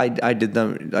no, like I did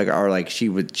them." Like, or like she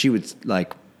would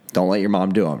like, "Don't let your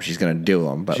mom do them. She's gonna do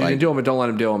them." But she's gonna do them, but don't let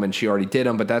him do them. And she already did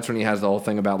them. But that's when he has the whole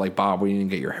thing about like, Bob, we didn't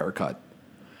get your haircut.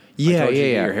 Yeah, you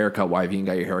get your haircut. Why have you even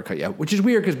got your haircut yet? Which is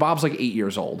weird because Bob's like 8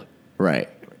 years old. Right.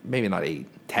 Maybe not 8,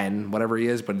 10, whatever he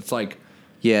is. But it's like.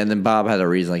 Yeah, and then Bob had a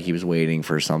reason, like he was waiting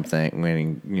for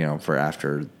something, for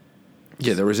after.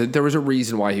 Yeah, there was a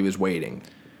reason why he was waiting.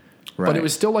 Right. But it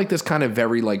was still like this kind of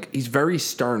very like he's very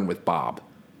stern with Bob.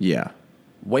 Yeah.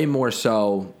 Way more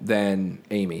so than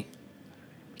Amy.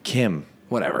 Kim.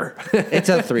 Whatever. It's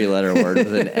a 3-letter word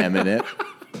with an M in it.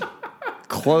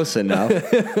 Close enough.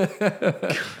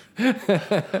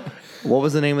 What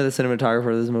was the name of the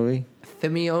cinematographer of this movie?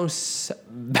 Thimios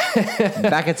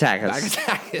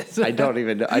Bakatakis. I don't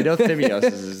even know. I know Thimios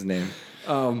is his name.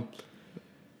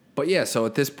 But yeah, so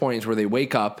at this point is where they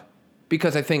wake up,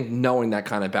 because I think knowing that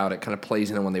kind of about it kind of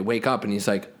plays in when they wake up, and he's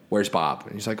like, "Where's Bob?"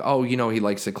 And he's like, "Oh, he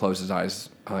likes to close his eyes,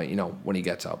 when he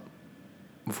gets up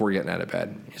before getting out of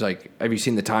bed." He's like, "Have you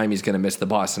seen the time he's going to miss the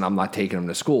bus, and I'm not taking him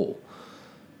to school?"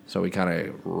 So he kind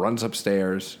of runs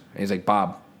upstairs, and he's like,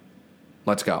 "Bob,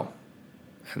 let's go."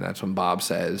 And that's when Bob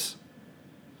says,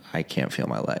 "I can't feel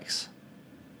my legs."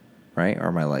 Right?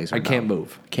 Or my legs are I can't numb.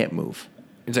 move. Can't move.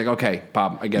 He's like, "Okay,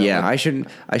 Bob, I get it." Yeah, I should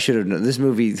have known. This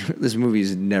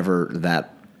movie's never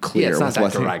that clear. Yeah, it's not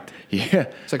that direct. Yeah.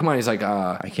 It's like, come on. He's like,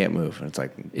 I can't move. And it's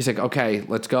like, he's like, "Okay,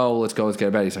 let's go. Let's get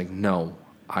to bed." He's like, "No,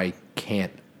 I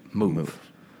can't move."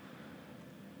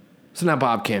 So now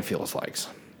Bob can't feel his legs.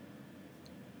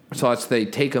 So they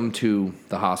take him to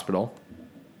the hospital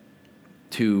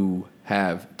to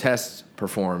have tests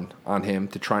performed on him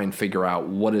to try and figure out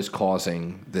what is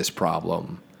causing this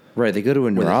problem. Right, they go to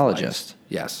a neurologist.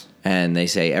 Yes. And they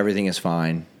say everything is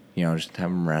fine. Just have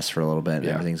him rest for a little bit. And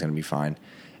Yeah. everything's going to be fine.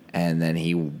 And then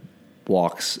he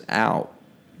walks out.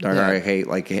 Yeah. They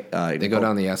They go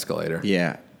down the escalator.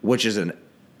 Yeah, which is an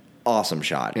awesome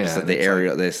shot. Yeah, Just the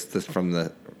aerial, this from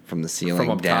the ceiling From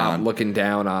up down, top, looking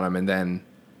down on him, and then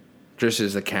just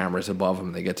as the camera's above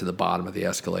him, they get to the bottom of the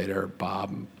escalator.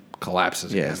 Bob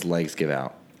collapses. Yeah, again. his legs give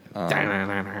out. But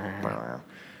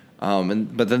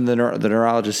then the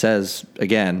neurologist says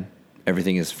again,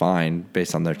 everything is fine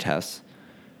based on their tests.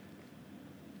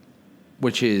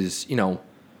 Which is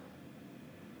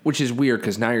weird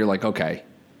because now you're like, okay,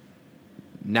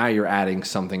 now you're adding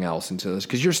something else into this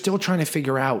because you're still trying to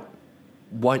figure out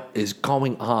what is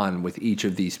going on with each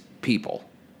of these people.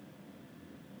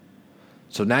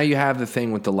 So now you have the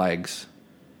thing with the legs,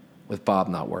 with Bob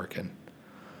not working.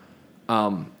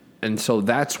 And so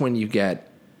that's when you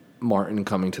get Martin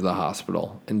coming to the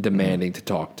hospital and demanding to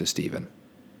talk to Steven.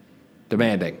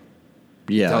 Demanding.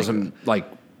 Yeah. Tells him, like,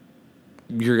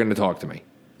 you're going to talk to me.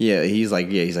 Yeah, he's like,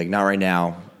 not right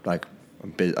now. Like,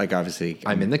 obviously.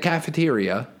 I'm in the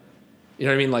cafeteria. You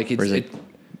know what I mean? Like,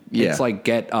 it's like,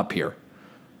 get up here.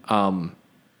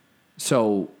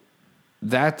 So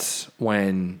that's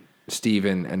when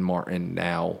Steven and Martin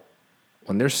now,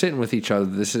 when they're sitting with each other,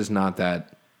 this is not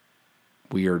that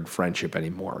weird friendship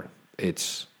anymore.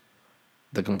 It's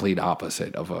the complete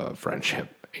opposite of a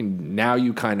friendship. And now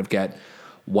you kind of get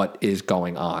what is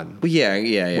going on. Well,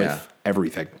 yeah. With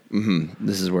everything. Mm-hmm.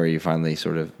 This is where you finally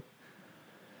sort of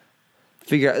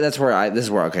figure out. This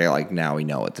is where, okay, like now we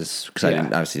know what this, because I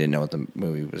obviously didn't know what the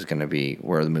movie was going to be,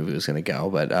 where the movie was going to go.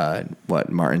 But what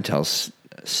Martin tells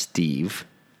Steve.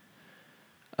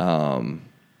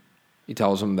 He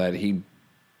tells him that he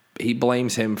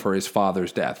blames him for his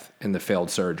father's death in the failed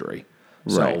surgery.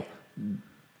 Right. So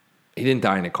he didn't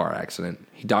die in a car accident.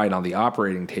 He died on the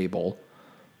operating table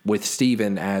with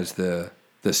Steven as the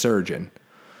surgeon.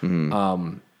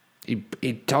 Mm-hmm.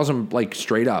 He tells him, like,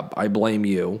 straight up, I blame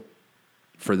you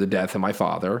for the death of my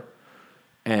father.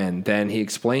 And then he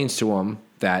explains to him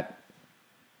that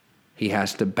he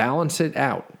has to balance it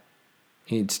out.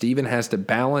 Steven has to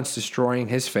balance destroying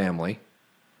his family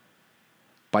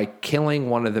by killing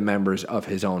one of the members of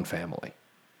his own family.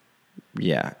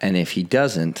 Yeah, and if he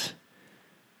doesn't,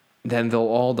 then they'll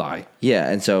all die. Yeah,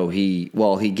 and so he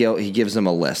gives them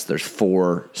a list. There's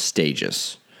 4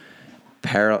 stages: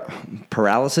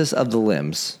 paralysis of the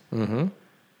limbs,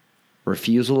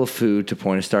 refusal of food to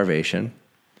point of starvation,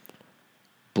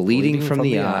 bleeding from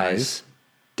the eyes,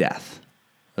 death.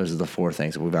 Those are the 4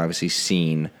 things that we've obviously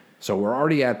seen. So we're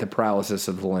already at the paralysis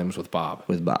of the limbs with Bob.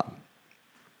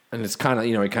 And it's kind of,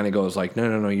 he kind of goes like,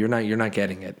 no, you're not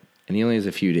getting it. And he only has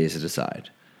a few days to decide.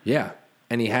 Yeah.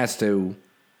 And he has to,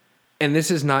 and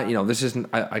this is not, this isn't,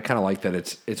 I kind of like that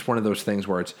it's one of those things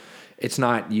where it's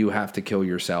not you have to kill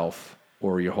yourself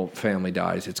or your whole family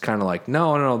dies. It's kind of like,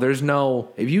 no, there's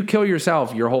no, if you kill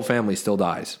yourself, your whole family still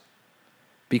dies.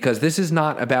 Because this is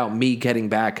not about me getting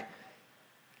back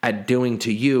at doing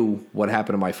to you what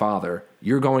happened to my father.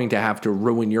 You're going to have to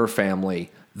ruin your family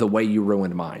the way you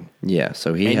ruined mine. Yeah,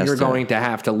 so you're going to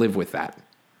have to live with that.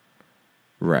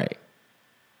 Right.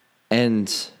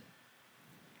 And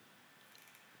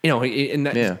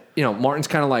Martin's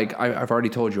kind of like, I've already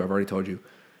told you.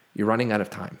 You're running out of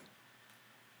time.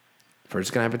 First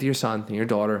it's going to happen to your son, then your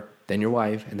daughter, then your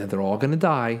wife, and then they're all going to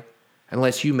die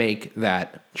unless you make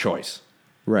that choice.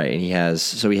 Right, and he has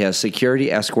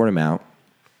security escort him out.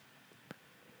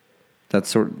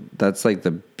 This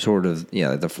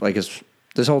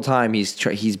whole time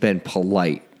he's been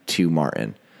polite to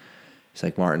Martin. He's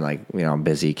like, Martin, like, I'm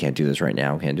busy, can't do this right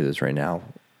now.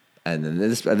 And then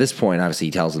at this point, obviously,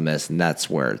 he tells him this, and that's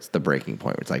where it's the breaking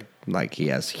point. Where it's like he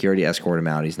has security escort him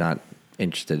out. He's not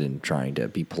interested in trying to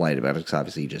be polite about it because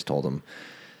obviously he just told him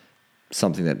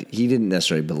something that he didn't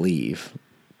necessarily believe.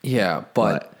 Yeah,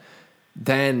 but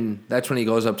then that's when he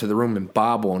goes up to the room and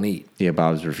Bob won't eat. Yeah,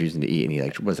 Bob's refusing to eat, and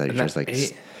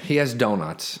he has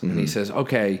donuts, and he says,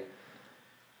 "Okay,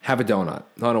 have a donut."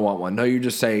 No, I don't want one. No, you're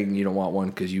just saying you don't want one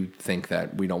because you think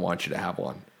that we don't want you to have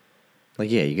one. Like,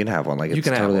 yeah, you can have one. Like, it's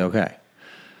totally okay.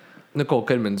 Nicole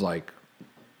Kidman's like,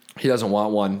 he doesn't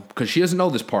want one because she doesn't know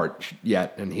this part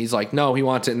yet, and he's like, no, he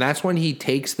wants it, and that's when he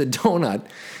takes the donut,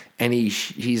 and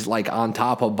he's like on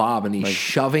top of Bob, and he's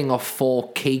shoving a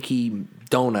full cakey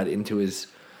donut into his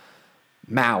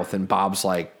mouth, and Bob's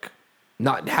like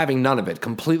not having none of it,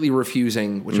 completely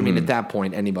refusing, which I mean, at that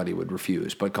point, anybody would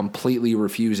refuse, but completely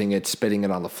refusing it, spitting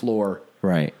it on the floor.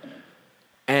 Right.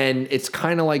 And it's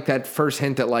kind of like that first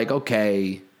hint that, like,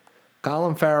 okay,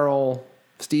 Colin Farrell,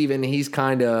 Steven, he's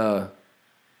starting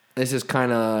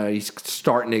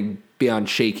to be on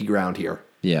shaky ground here.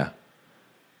 Yeah.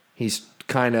 He's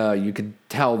kind of, you could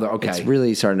tell that, okay. It's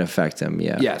really starting to affect him,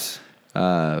 yeah. Yes.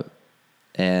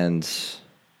 And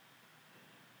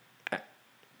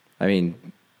I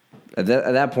mean, at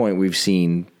that point, we've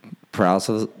seen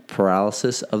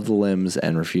paralysis of the limbs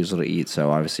and refusal to eat.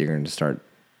 So obviously, you're going to start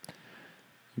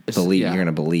you're going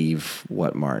to believe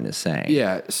what Martin is saying.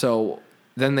 Yeah. So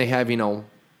then they have,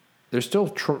 they're still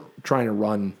trying to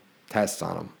run tests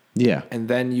on him. Yeah. And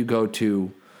then you go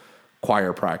to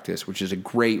choir practice, which is a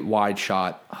great wide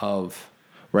shot of.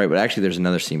 Right, but actually, there's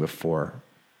another scene before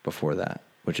that,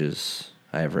 which is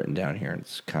I have written down here, and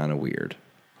it's kind of weird.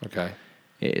 Okay.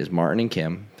 It is Martin and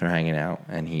Kim. They're hanging out,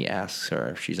 and he asks her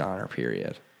if she's on her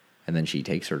period, and then she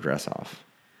takes her dress off,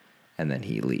 and then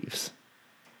he leaves.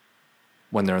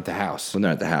 When they're at the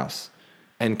house.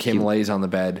 And Kim lays on the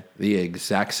bed the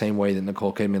exact same way that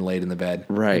Nicole Kidman laid in the bed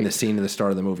Right. in the scene at the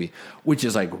start of the movie, which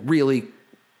is like really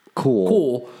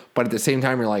cool. But at the same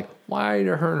time, you're like, why do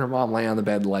her and her mom lay on the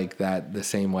bed like that the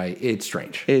same way? It's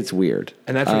strange. It's weird.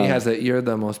 And that's when he has that, you're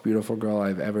the most beautiful girl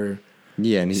I've ever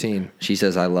and seen. She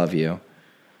says, I love you.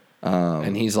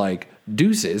 And he's like,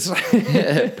 deuces.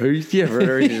 Peace. Yeah,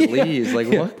 Verder just leaves. Like,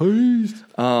 what? Peace.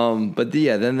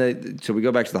 So we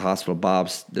go back to the hospital.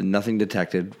 Bob's nothing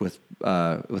detected with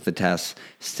the tests.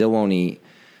 Still won't eat.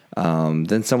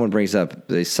 Then someone brings up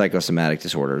the psychosomatic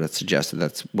disorder that suggested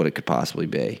that's what it could possibly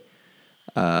be.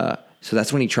 So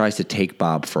that's when he tries to take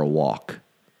Bob for a walk.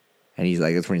 And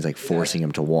that's when he's like forcing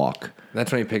him to walk.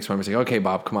 That's when he picks him up and he's like, okay,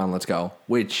 Bob, come on, let's go.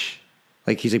 Which,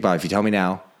 Like, he's like, Bob, if you tell me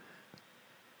now,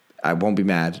 I won't be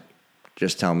mad.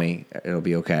 Just tell me. It'll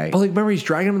be okay. but like, remember, he's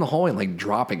dragging him in the hallway and like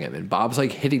dropping him. And Bob's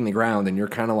like hitting the ground and you're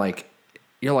kind of like,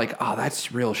 oh,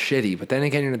 that's real shitty. But then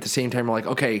again, at the same time, you're like,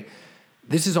 okay,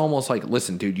 this is almost like,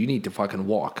 listen, dude, you need to fucking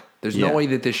walk. There's no way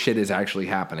that this shit is actually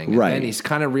happening. And then he's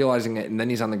kind of realizing it, and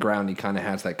then he's on the ground. He kind of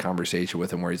has that conversation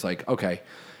with him where he's like, okay,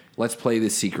 let's play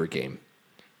this secret game.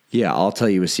 Yeah, I'll tell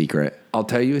you a secret. I'll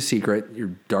tell you a secret, your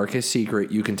darkest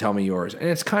secret. You can tell me yours. And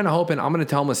it's kind of hoping I'm going to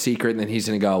tell him a secret, and then he's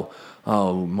going to go,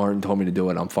 oh, Martin told me to do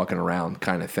it. I'm fucking around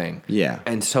kind of thing. Yeah.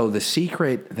 And so the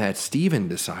secret that Steven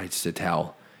decides to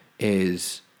tell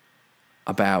is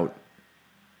about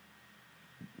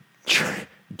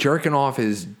jerking off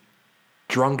his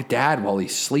drunk dad while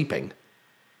he's sleeping.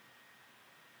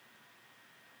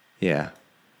 Yeah.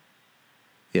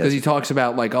 Because he talks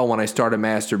about like, oh, when I started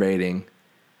masturbating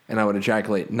and I would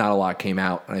ejaculate, not a lot came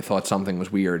out, and I thought something was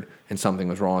weird and something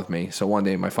was wrong with me. So one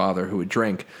day my father, who would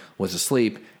drink, was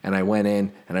asleep, and I went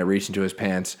in and I reached into his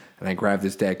pants and I grabbed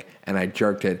his dick and I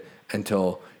jerked it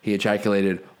until he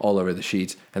ejaculated all over the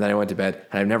sheets. And then I went to bed,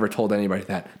 and I've never told anybody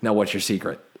that. Now what's your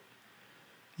secret?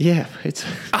 Yeah, it's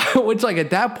Which, like, at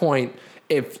that point,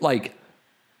 if like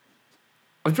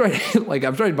I'm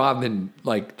trying Bob to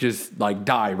like just like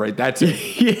die, right? That's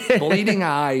it. Bleeding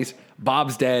eyes,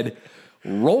 Bob's dead.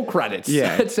 Roll credits.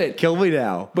 Yeah, that's it. Kill me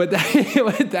now. But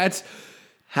that's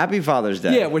Happy Father's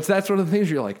Day. yeah. Which that's one of the things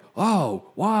you're like,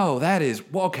 oh wow, that is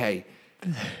okay.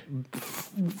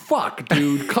 Fuck,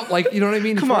 dude. Like, you know what I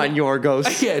mean? Come on,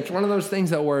 Yorgos. Yeah, it's one of those things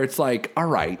that where it's like, all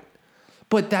right,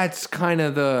 but that's kind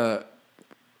of the.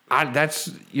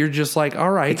 You're just like,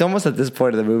 all right. It's almost at this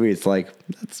point of the movie, it's like,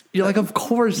 You're like, of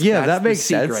course. Yeah, that's that makes the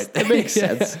sense. secret. That makes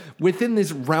sense. Within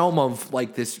this realm of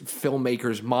like this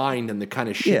filmmaker's mind and the kind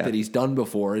of shit that he's done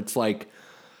before, it's like,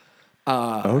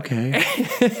 okay.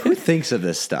 Who thinks of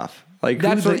this stuff? Like,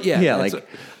 that's what, like,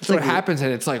 that's what happens,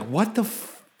 and it's like, what the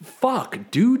fuck,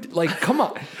 dude? Like, come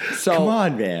on. So come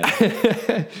on,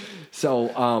 man.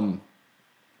 So,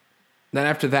 then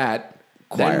after that,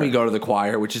 Choir. then we go to the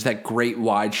choir, which is that great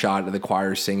wide shot of the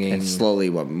choir singing. And slowly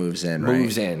what moves in, right?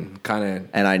 Moves in, kind of.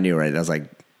 And I knew, right? I was like,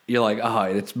 you're like, oh,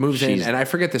 it moves in, and I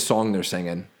forget the song they're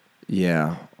singing.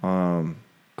 yeah.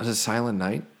 Was it Silent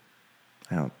Night?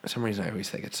 I don't. For some reason, I always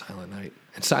think it's Silent Night.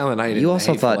 And Silent Night. You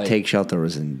also Hateful thought Eight. Take Shelter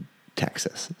was in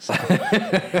Texas. So.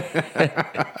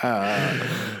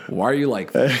 Why are you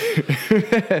like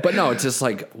that? But no, it's just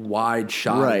like wide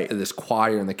shot Right. of this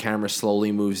choir, and the camera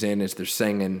slowly moves in as they're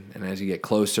singing, and as you get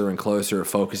closer and closer, it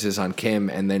focuses on Kim,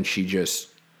 and then she just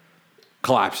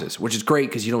collapses, which is great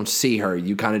because you don't see her.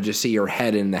 You kind of just see her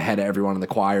head in the head of everyone in the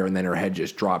choir, and then her head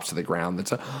just drops to the ground.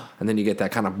 And then you get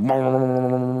that kind of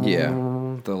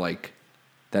the like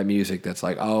that music that's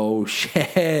like, oh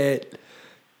shit,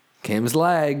 Kim's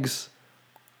legs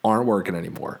aren't working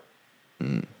anymore.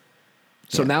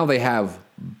 So now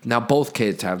both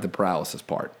kids have the paralysis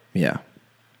part. Yeah.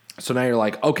 So now you're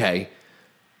like, okay,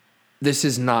 this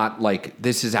is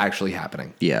actually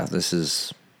happening. Yeah. This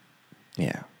is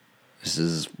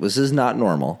not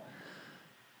normal.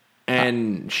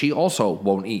 And she also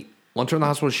won't eat. Once her in the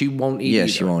hospital, she won't eat. Yeah,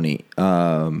 either. she won't eat.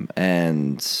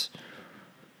 And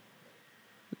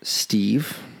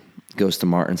Steve goes to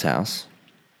Martin's house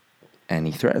and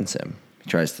he threatens him. He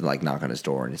tries to like knock on his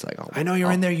door and he's like, "Oh, I know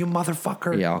you're in there, you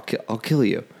motherfucker." Yeah, I'll kill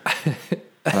you."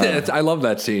 I love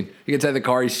that scene. He gets out of the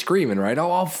car, he's screaming, right? "Oh,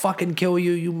 I'll fucking kill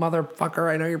you, you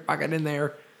motherfucker. I know you're fucking in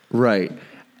there." Right.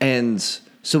 And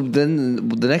so then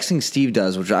the next thing Steve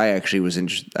does, which I actually was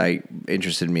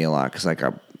interested in me a lot because like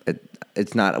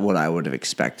it's not what I would have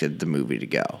expected the movie to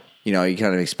go. You know, you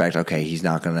kind of expect, okay, he's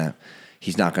not gonna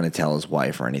tell his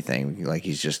wife or anything. Like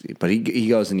but he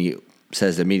goes and he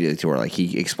says immediately to her, like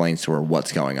he explains to her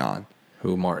what's going on,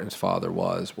 who Martin's father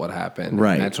was, what happened.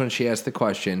 Right. And that's when she asked the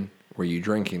question, "Were you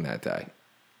drinking that day?"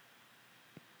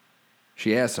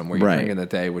 She asked him, "Were you drinking that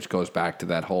day?" Which goes back to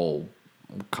that whole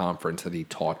conference that he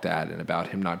talked at and about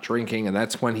him not drinking. And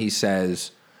that's when he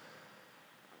says,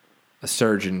 a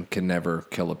surgeon can never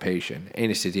kill a patient.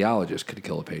 Anesthesiologist could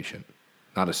kill a patient,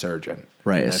 not a surgeon.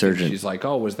 Right, And a I think surgeon. she's like,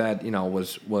 oh, was that,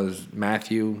 was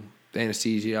Matthew the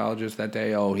anesthesiologist that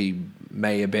day? Oh, he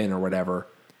may have been or whatever.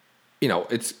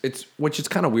 It's which is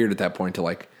kind of weird at that point to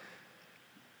like,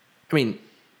 I mean,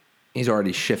 he's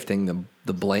already shifting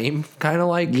the blame, kind of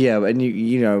like. Yeah, and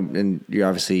and you're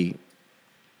obviously.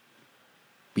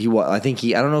 I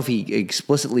don't know if he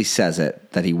explicitly says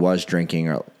it that he was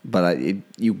drinking, but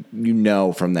you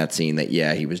know from that scene that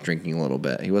he was drinking a little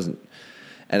bit. He wasn't,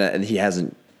 and he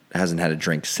hasn't had a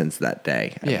drink since that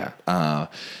day. Yeah.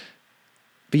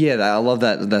 But yeah, I love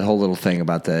that whole little thing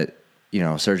about that.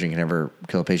 A surgeon can never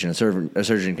kill a patient. A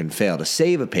surgeon can fail to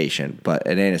save a patient, but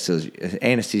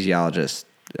anesthesiologists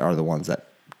are the ones that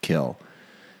kill.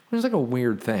 It was like a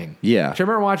weird thing. Yeah. I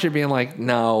remember watching it being like,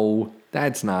 no,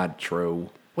 that's not true.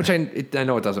 Which I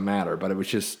know it doesn't matter, but it was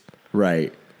just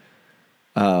Right.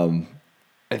 I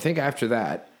think after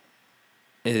that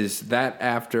is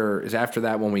after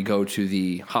that when we go to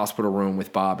the hospital room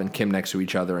with Bob and Kim next to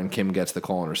each other, and Kim gets the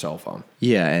call on her cell phone.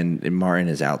 Yeah, and Martin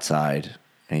is outside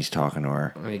and he's talking to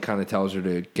her. And he kind of tells her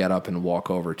to get up and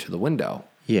walk over to the window.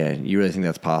 Yeah, you really think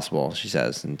that's possible? She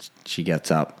says, and she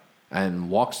gets up and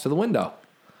walks to the window.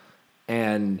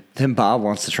 And then Bob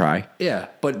wants to try. Yeah,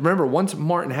 but remember, once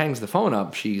Martin hangs the phone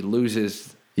up, she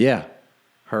loses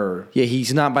her. Yeah,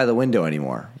 he's not by the window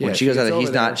anymore. Yeah, When she she goes gets out, he's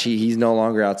over not. there. He's no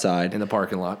longer outside In the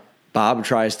parking lot. Bob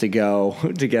tries to go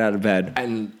to get out of bed.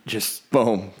 And just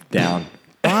Boom, down.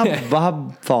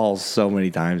 Bob falls so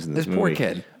many times in this movie. poor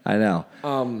kid. I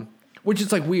know. Which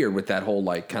is like weird with that whole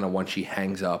like kind of once she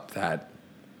hangs up that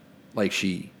like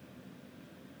she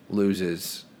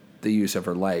loses the use of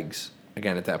her legs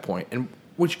again at that point. And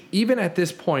which even at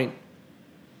this point,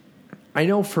 I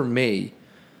know for me,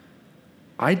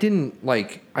 I didn't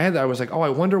like, I was like, oh, I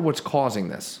wonder what's causing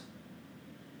this.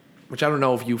 Which I don't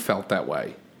know if you felt that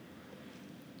way.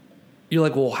 You're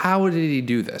like, well, how did he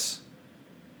do this?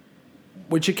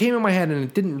 Which it came in my head and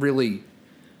it didn't really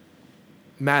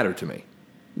matter to me.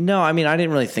 No, I mean, I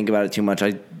didn't really think about it too much.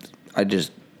 I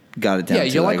just got it down to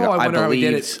you're like, oh, I wonder how he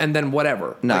did believed- it, and then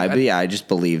whatever. No, Like, I just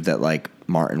believed that like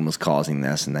Martin was causing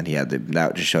this, and that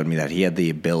that just showed me that he had the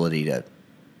ability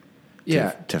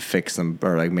to fix them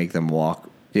or like make them walk.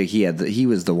 He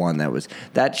was the one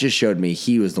that just showed me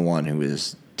he was the one who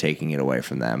was taking it away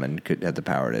from them and had the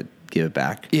power to give it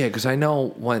back. Yeah, because I know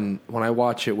when I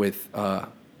watch it with the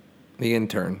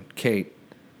intern Kate,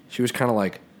 she was kind of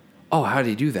like, "Oh, how did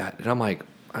he do that?" And I'm like,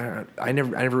 I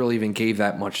never really even gave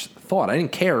that much thought. I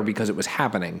didn't care because it was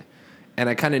happening, and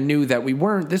I kind of knew that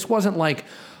this wasn't like,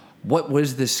 what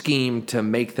was the scheme to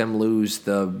make them lose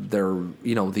the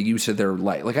use of their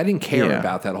leg? Like I didn't care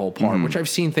about that whole part. Which I've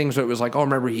seen things where it was like, oh,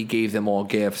 remember he gave them all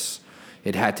gifts.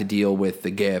 It had to deal with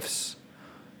the gifts.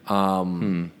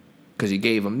 Because he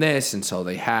gave them this, and so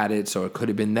they had it. So it could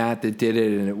have been that did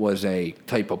it, and it was a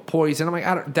type of poison. I'm like,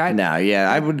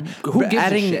 I would. Who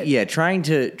gives a shit? Yeah, trying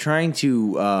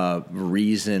to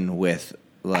reason with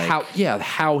like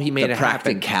how he made the it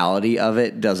happen. practicality of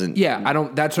it doesn't. Yeah, I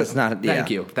don't. That's not.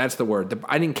 Thank you. That's the word.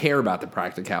 I didn't care about the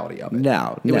practicality of it.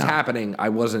 No, it was happening.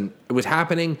 It was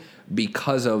happening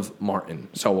because of Martin.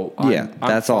 So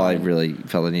that's all I really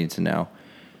felt I needed to know.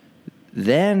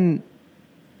 Then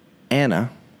Anna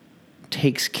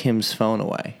takes Kim's phone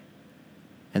away.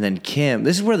 And then Kim,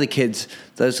 this is where the kids,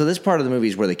 so this part of the movie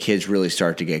is where the kids really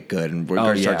start to get good and we're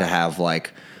going to start to have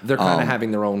like. They're kind of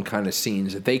having their own kind of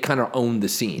scenes. They kind of own the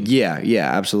scene. Yeah,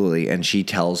 absolutely. And she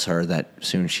tells her that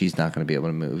soon she's not going to be able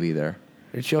to move either.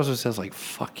 And she also says like,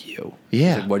 fuck you.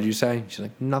 Yeah. Like, what'd you say? She's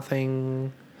like,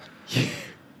 nothing.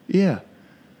 Yeah.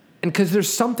 And because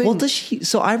there's something. Well,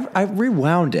 so I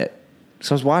rewound it.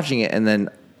 So I was watching it and then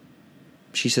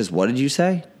she says, what did you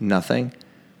say? Nothing.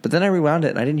 But then I rewound it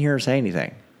and I didn't hear her say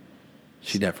anything.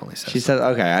 She definitely said. She said,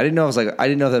 "Okay." I didn't know. I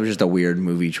didn't know if that was just a weird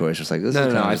movie choice. It's like this.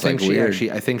 No. I think weird.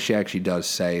 I think she actually does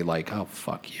say like, "Oh,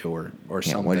 fuck you" or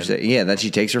something. What'd you say? Yeah. Then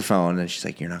she takes her phone and she's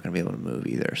like, "You're not going to be able to move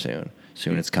either soon.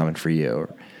 Soon it's coming for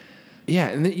you." Yeah,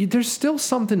 and there's still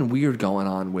something weird going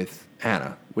on with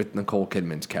Anna, with Nicole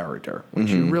Kidman's character,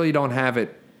 which you really don't have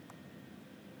it.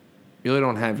 You really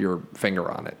don't have your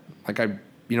finger on it. Like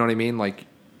you know what I mean? Like,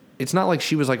 it's not like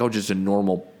she was like, "Oh, just a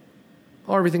normal."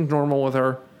 Oh, everything's normal with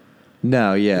her.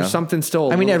 No, yeah. There's something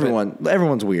still. I mean,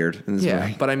 everyone's weird in this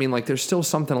movie. But I mean, like, there's still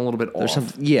something a little bit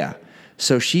off.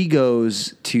 So she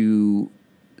goes to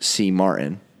see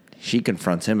Martin. She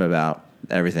confronts him about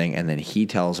everything, and then he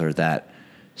tells her that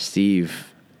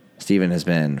Steve Steven has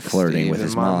been flirting with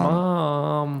his my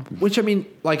mom. Which,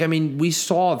 we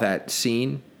saw that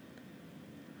scene.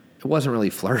 It wasn't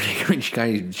really flirting. I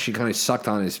mean, she kind of sucked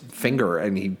on his finger,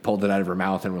 and he pulled it out of her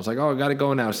mouth and was like, "Oh, I got to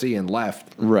go now, see," and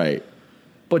left. Right.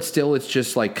 But still, it's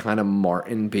just like kind of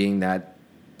Martin being that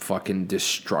fucking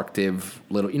destructive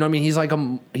little. You know what I mean? He's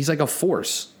like a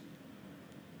force.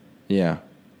 Yeah.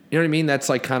 You know what I mean? That's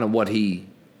like kind of what he.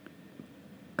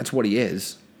 That's what he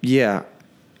is. Yeah.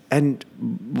 And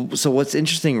so what's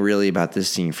interesting really about this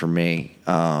scene for me,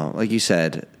 like you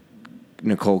said,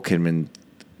 Nicole Kidman,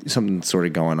 something sort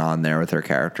of going on there with her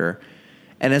character.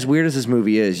 And as weird as this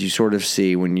movie is, you sort of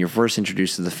see when you're first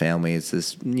introduced to the family, it's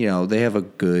this, they have a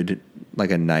good,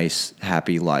 like a nice,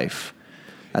 happy life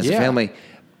as a family.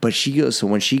 But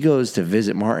when she goes to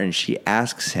visit Martin, she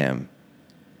asks him,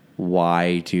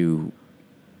 why do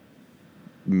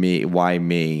me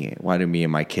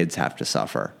and my kids have to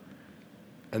suffer?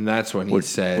 And that's when he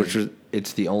said,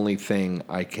 it's the only thing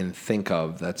I can think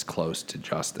of that's close to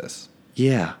justice.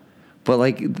 Yeah. But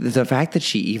like the fact that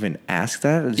she even asked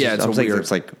that,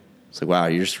 it's like, wow,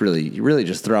 you really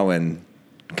just throwing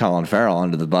Colin Farrell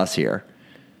under the bus here.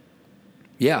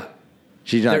 Yeah.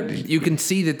 She's not. You can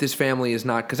see that this family is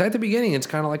not, because at the beginning it's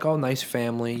kind of like, oh, nice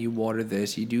family, you water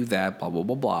this, you do that, blah, blah,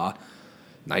 blah, blah.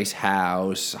 Nice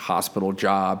house, hospital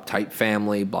job, type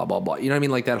family, blah, blah, blah. You know what I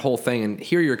mean? Like that whole thing. And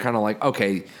here you're kind of like,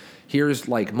 okay, here's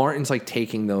like Martin's like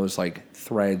taking those like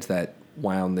threads that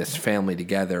wound this family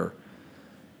together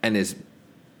and is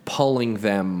pulling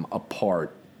them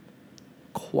apart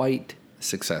quite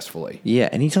successfully. Yeah,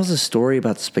 and he tells a story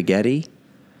about spaghetti.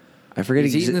 I forget.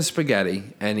 He's eating the spaghetti,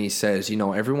 and he says,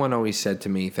 everyone always said to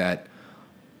me that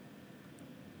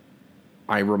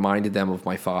I reminded them of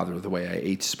my father the way I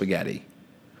ate spaghetti.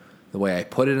 The way I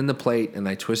put it in the plate, and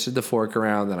I twisted the fork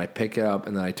around, then I pick it up,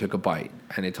 and then I took a bite.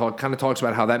 And it kind of talks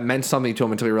about how that meant something to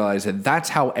him until he realized that that's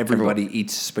how everybody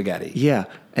eats spaghetti. Yeah,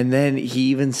 and then he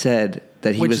even said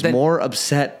that he was more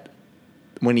upset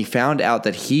when he found out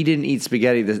that he didn't eat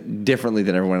spaghetti differently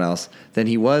than everyone else than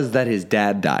he was that his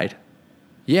dad died.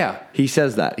 Yeah. He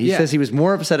says that. He says he was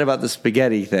more upset about the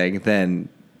spaghetti thing than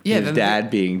his dad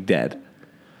being dead.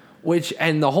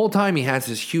 And the whole time he has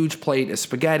this huge plate of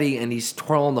spaghetti and he's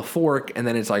twirling the fork, and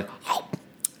then it's like,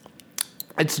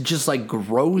 it's just like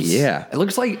gross. Yeah. It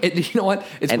looks like, you know what?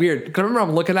 It's weird. Because I remember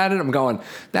I'm looking at it, I'm going,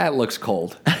 that looks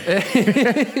cold. You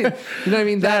know what I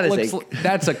mean?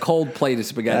 That's a cold plate of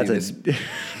spaghetti.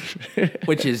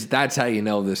 That's how you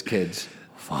know this kid's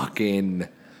fucking.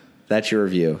 That's your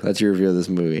review. That's your review of this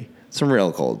movie. Some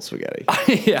real cold spaghetti.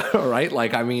 Yeah, right?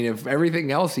 Like, I mean, if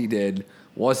everything else he did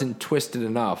wasn't twisted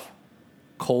enough,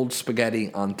 cold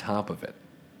spaghetti on top of it.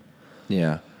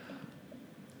 Yeah.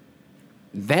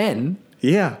 Then.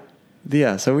 Yeah.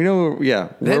 So we know. Yeah.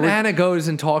 Then Anna goes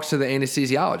and talks to the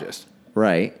anesthesiologist.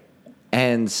 Right.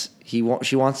 And she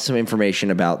wants some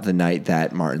information about the night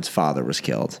that Martin's father was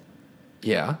killed.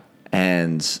 Yeah.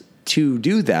 And to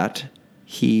do that,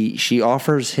 she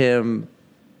offers him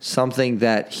something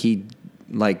that she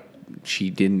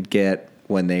didn't get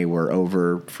when they were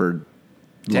over for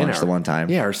lunch the one time.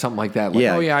 Yeah, or something like that. Like,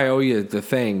 I owe you the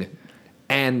thing.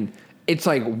 And it's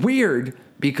like weird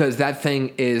because that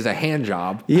thing is a hand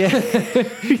job. Yeah.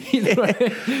 You're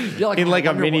like, in like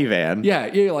a minivan. Yeah,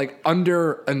 you're like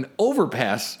under an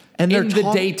overpass and in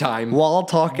the daytime. While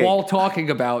talking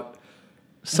about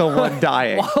someone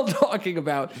dying. While talking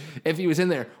about if he was in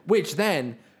there. Which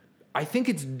then, I think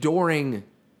it's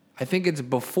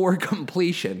before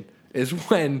completion is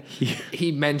when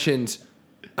he mentions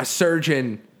a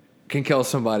surgeon can kill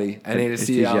somebody, an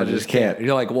anesthesiologist can't. And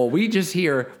you're like, well, we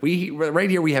right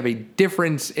here we have a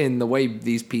difference in the way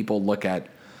these people look at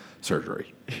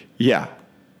surgery. Yeah.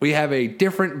 We have a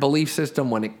different belief system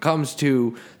when it comes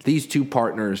to these two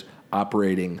partners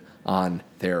operating on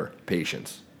their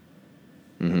patients.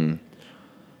 Mm-hmm.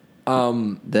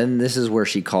 Then this is where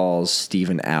she calls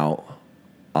Steven out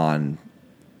on,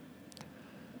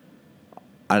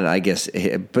 I guess,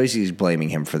 basically blaming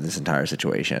him for this entire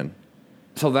situation.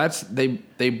 So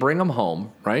they bring him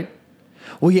home, right?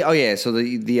 Well, yeah. Oh, yeah. So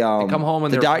they come home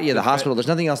and the hospital. There's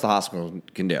nothing else the hospital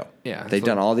can do. Yeah, they've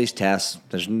done all these tests.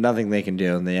 There's nothing they can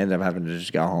do, and they end up having to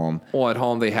just go home. Well, at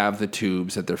home they have the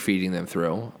tubes that they're feeding them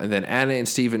through, and then Anna and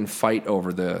Steven fight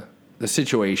over the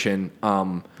situation.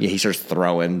 He starts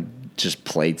throwing just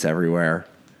plates everywhere.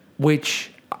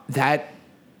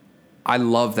 I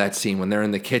love that scene when they're in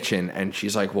the kitchen and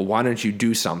she's like, well, why don't you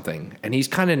do something? And he's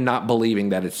kind of not believing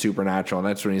that it's supernatural. And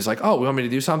that's when he's like, oh, we want me to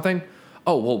do something?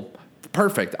 Oh, well,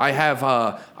 perfect. I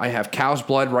have cow's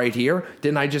blood right here.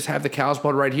 Didn't I just have the cow's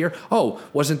blood right here? Oh,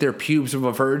 wasn't there pubes of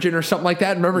a virgin or something like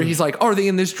that? Remember, he's like, oh, are they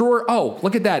in this drawer? Oh,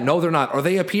 look at that. No, they're not. Are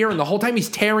they up here? And the whole time he's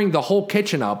tearing the whole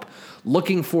kitchen up,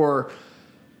 looking for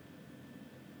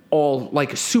all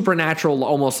like supernatural,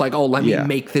 almost like, oh, let me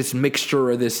make this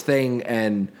mixture of this thing,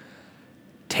 and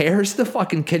tears the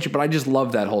fucking kitchen. But I just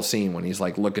love that whole scene when he's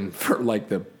like looking for like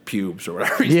the pubes or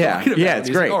whatever he's talking about. Yeah, it's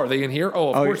great. Like, oh, are they in here?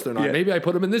 Oh, of course they're not. Yeah. Maybe I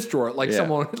put them in this drawer. Like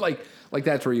someone like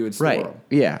that's where you would store them.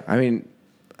 Yeah. I mean,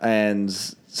 and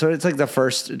so it's like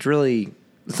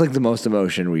it's like the most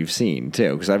emotion we've seen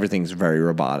too, because everything's very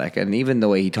robotic, and even the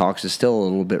way he talks is still a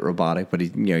little bit robotic, but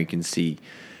you can see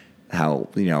how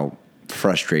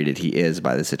frustrated he is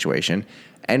by the situation.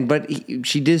 But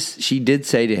she did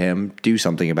say to him, do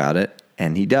something about it,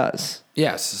 and he does.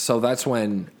 Yes. So that's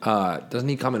when doesn't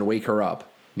he come and wake her up?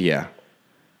 Yeah.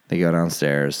 They go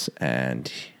downstairs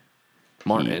and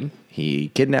Martin. He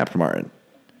kidnapped Martin.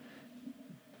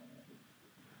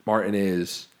 Martin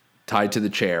is tied to the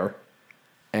chair,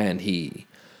 and he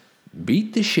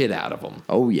beat the shit out of him.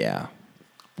 Oh yeah.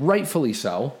 Rightfully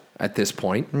so at this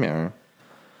point. Yeah.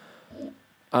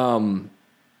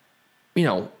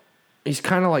 He's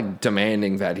kind of like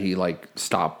demanding that he like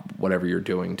stop whatever you're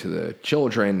doing to the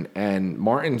children, and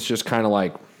Martin's just kind of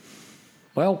like,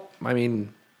 well, I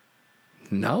mean,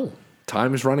 no,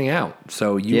 time is running out,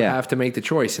 so you have to make the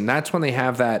choice. And that's when they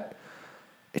have that.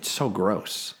 It's so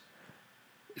gross.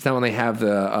 Is that when they have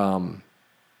the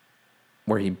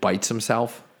where he bites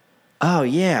himself? Oh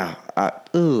yeah.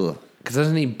 Ugh. Because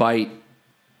doesn't he bite?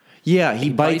 Yeah, he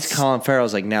bites Colin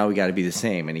Farrell's like, now we got to be the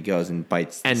same, and he goes and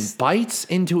bites bites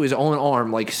into his own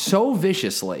arm like so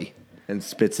viciously, and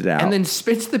spits it out, and then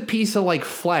spits the piece of like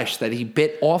flesh that he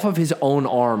bit off of his own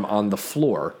arm on the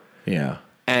floor. Yeah,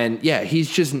 and he's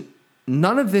just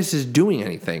none of this is doing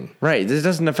anything. Right, this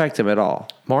doesn't affect him at all.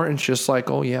 Martin's just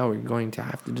like, oh yeah, we're going to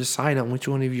have to decide on which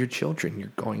one of your children you're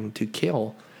going to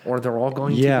kill, or they're all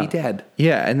going to be dead.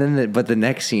 Yeah, and then but the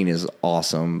next scene is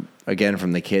awesome. Again,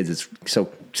 from the kids, it's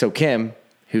so Kim,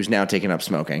 who's now taken up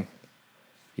smoking.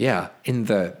 Yeah, in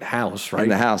the house, right? In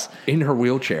the house. In her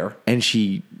wheelchair. And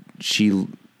she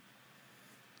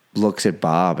looks at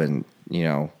Bob, and,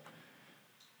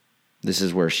 this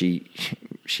is where she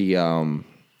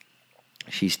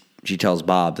tells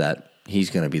Bob that he's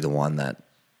going to be the one that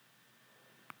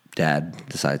Dad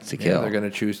decides to kill. Yeah, they're going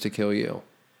to choose to kill you.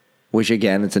 Which,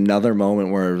 again, it's another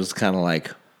moment where it was kind of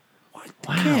like,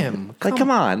 wow. Kim,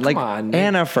 come on.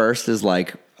 Anna man. first is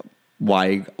like,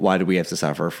 why do we have to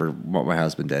suffer for what my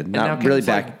husband did? And Not really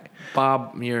back. Like,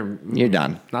 Bob, you're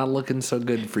done. Not looking so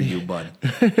good for you, bud.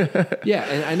 Yeah,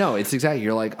 and I know. It's exactly.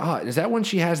 You're like, is that when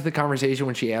she has the conversation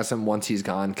when she asks him once he's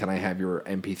gone, can I have your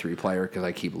MP3 player because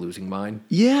I keep losing mine?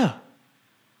 Yeah.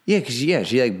 Yeah, because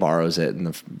she like borrows it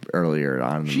earlier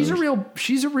on. She's a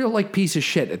real like piece of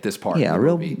shit at this part. Yeah, of the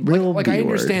real movie. Like I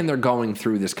B-word. understand they're going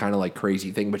through this kind of like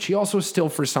crazy thing, but she also still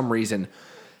for some reason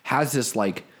has this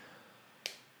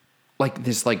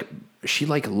she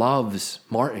like loves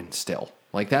Martin still.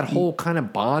 Like that whole kind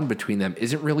of bond between them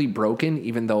isn't really broken,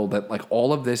 even though that like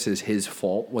all of this is his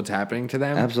fault. What's happening to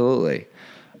them? Absolutely.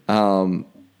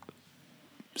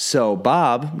 So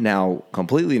Bob, now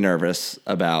completely nervous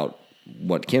about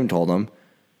what Kim told him,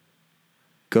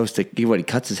 goes to he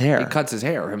cuts his hair. He cuts his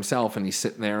hair himself, and he's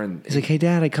sitting there, and he's like, "Hey,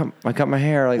 Dad, I cut my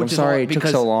hair. Like, I'm sorry it took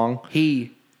so long."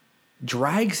 He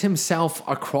drags himself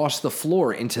across the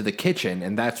floor into the kitchen,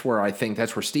 and that's where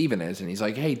Steven is. And he's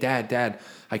like, "Hey, Dad,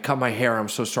 I cut my hair. I'm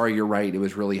so sorry. You're right. It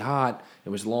was really hot. It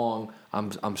was long.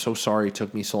 I'm so sorry it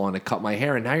took me so long to cut my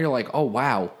hair." And now you're like, "Oh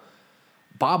wow,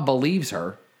 Bob believes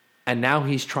her," and now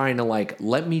he's trying to like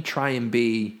let me try and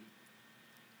be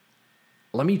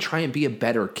a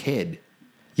better kid.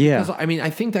 Yeah. Because, I mean, I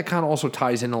think that kind of also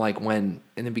ties into like when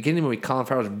in the beginning when Colin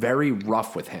Farrell was very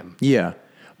rough with him. Yeah.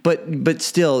 But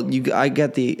still, I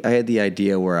had the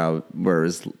idea where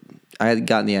I had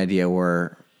gotten the idea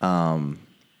where,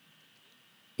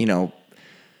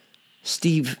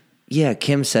 Steve,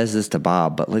 Kim says this to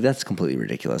Bob, but like that's completely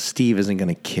ridiculous. Steve isn't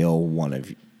going to kill one of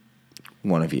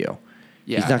you.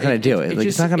 Yeah, he's not going to do it. Like,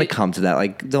 it's not going to come to that.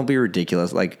 Like, don't be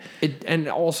ridiculous. Like, and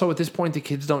also at this point, the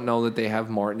kids don't know that they have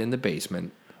Martin in the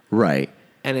basement, right?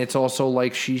 And it's also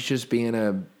like she's just being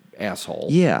a asshole.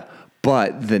 Yeah.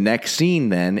 But the next scene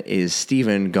then is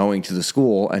Steven going to the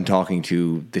school and talking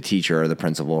to the teacher or the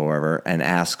principal or whoever and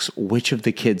asks which of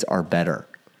the kids are better.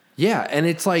 Yeah, and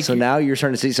it's like... So now you're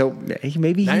starting to see... So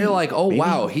maybe... Now you're like, oh,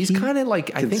 wow. He's kind of like...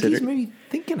 I think he's maybe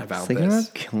thinking about this.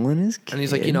 About killing his kid. And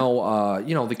he's like,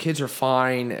 the kids are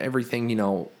fine. Everything,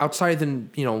 outside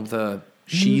the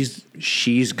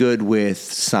she's good with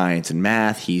science and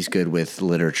math. He's good with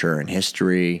literature and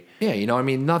history. Yeah, I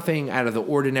mean, nothing out of the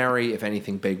ordinary. If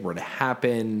anything big were to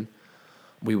happen,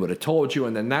 we would have told you.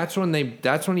 And then that's when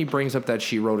he brings up that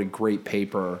she wrote a great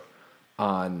paper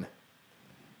on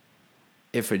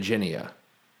Iphigenia,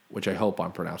 which I hope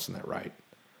I'm pronouncing that right.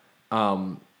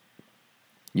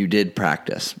 You did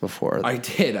practice before. I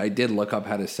did look up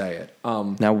how to say it.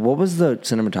 Now, what was the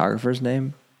cinematographer's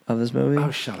name of this movie?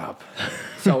 Oh, shut up.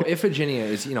 So Iphigenia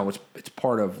is, it's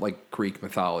part of like Greek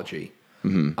mythology.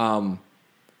 Mm-hmm.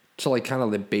 So like kind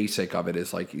of the basic of it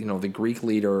is like, the Greek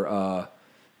leader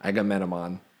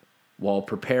Agamemnon, while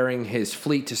preparing his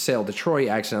fleet to sail to Troy,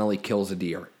 accidentally kills a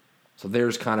deer. So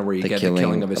there's kind of where you get the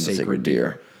killing of a sacred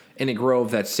deer. In a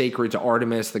grove that's sacred to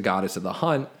Artemis, the goddess of the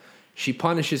hunt. She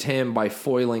punishes him by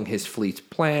foiling his fleet's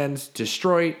plans.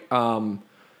 Destroyed,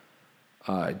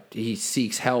 he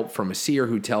seeks help from a seer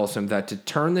who tells him that to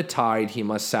turn the tide, he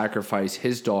must sacrifice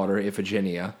his daughter,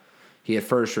 Iphigenia. He at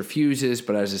first refuses,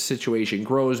 but as the situation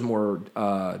grows more,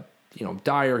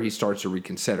 dire, he starts to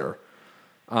reconsider.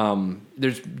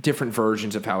 There's different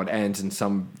versions of how it ends. In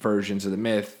some versions of the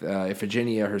myth,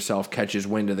 Iphigenia herself catches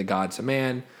wind of the gods of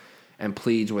man and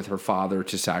pleads with her father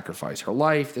to sacrifice her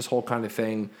life, this whole kind of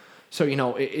thing. So,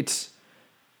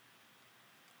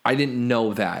 I didn't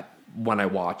know that when I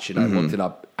watched it. Mm-hmm. I looked it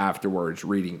up afterwards,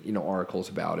 reading, articles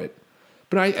about it.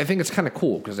 But I think it's kind of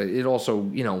cool because it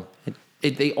also,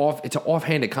 it's an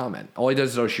offhanded comment. All he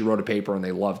does is, she wrote a paper and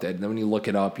they loved it. And then when you look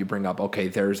it up, you bring up, okay,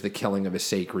 there's the killing of a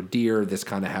sacred deer. This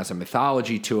kind of has a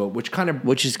mythology to it,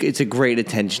 it's a great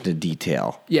attention to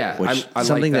detail. Yeah, I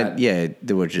something like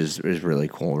that. Which is really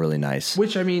cool, really nice.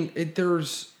 Which, I mean,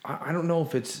 I don't know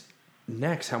if it's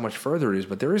next how much further it is,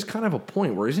 but there is kind of a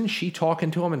point where isn't she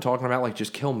talking to him and talking about like,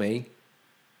 just kill me?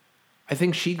 I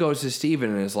think she goes to Steven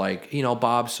and is like,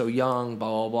 Bob's so young, blah,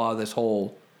 blah, blah, this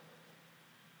whole...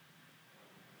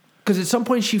 Because at some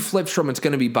point she flips from it's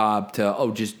going to be Bob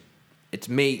to, it's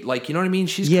me. Like, you know what I mean?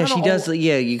 She does.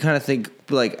 Yeah, you kind of think,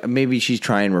 like, maybe she's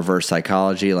trying reverse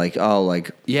psychology. Like,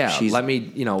 let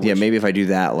me, maybe if I do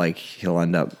that, like, he'll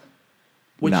end up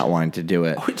not wanting to do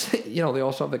it. Which, they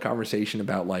also have the conversation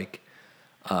about, like,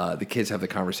 the kids have the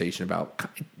conversation about,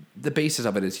 the basis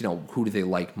of it is, who do they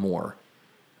like more?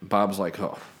 And Bob's like,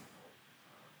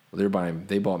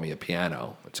 they bought me a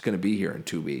piano. It's going to be here in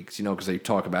 2 weeks, because they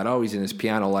talk about, he's in his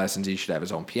piano lessons. He should have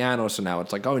his own piano. So now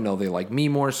it's like, they like me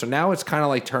more. So now it's kind of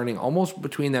like turning almost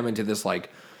between them into this like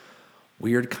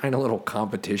weird kind of little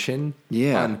competition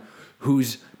on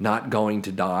who's not going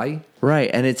to die. Right.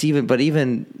 And it's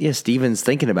Steven's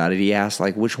thinking about it. He asks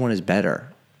like, which one is better?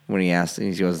 When he asks,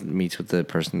 and he goes meets with the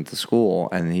person at the school,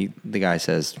 and the guy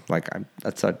says like,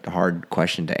 that's a hard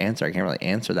question to answer. I can't really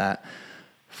answer that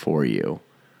for you.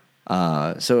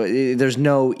 There's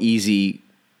no easy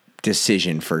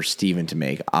decision for Steven to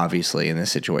make, obviously, in this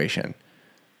situation.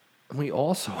 We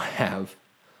also have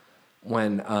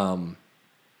when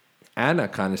Anna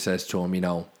kind of says to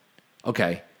him,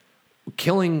 okay,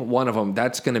 killing one of them,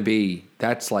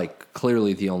 that's like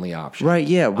clearly the only option. Right,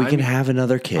 yeah, we can have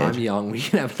another kid. I'm young, we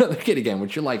can have another kid again,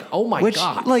 which you're like, oh my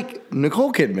God. Like,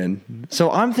 Nicole Kidman.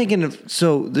 So I'm thinking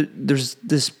there's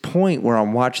this point where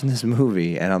I'm watching this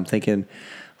movie, and I'm thinking...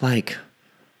 Like,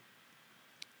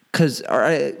 because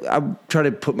I try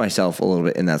to put myself a little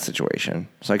bit in that situation.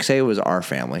 So, like, say it was our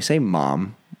family. Say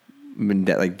mom and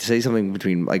dad, like, say something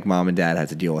between, like, mom and dad had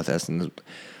to deal with this. And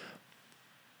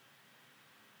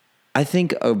I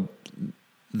think a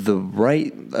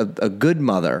good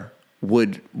mother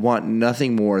would want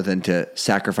nothing more than to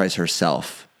sacrifice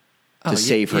herself to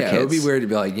save her kids. It would be weird to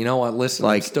be like, you know what, listen,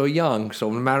 I'm still young, so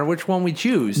no matter which one we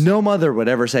choose. No mother would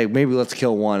ever say, maybe let's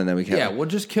kill one and then we kill. Yeah, we'll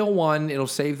just kill one, it'll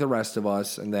save the rest of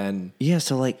us, and then... Yeah,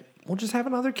 so like... We'll just have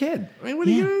another kid. I mean, what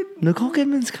are you going to... Nicole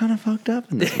Kidman's kind of fucked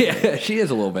up in this movie. Yeah, she is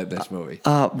a little bit in this movie.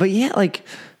 But yeah, like...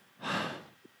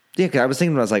 Yeah, cause I was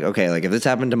thinking, I was like, okay, like if this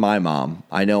happened to my mom,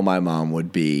 I know my mom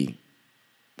would be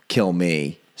kill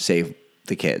me, save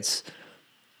the kids.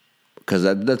 Because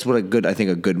that's what a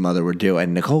good mother would do.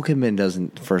 And Nicole Kidman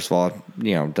doesn't, first of all,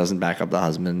 doesn't back up the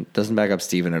husband, doesn't back up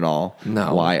Steven at all.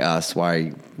 No. Why us?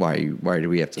 Why do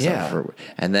we have to suffer for?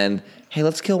 And then, hey,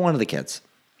 let's kill one of the kids.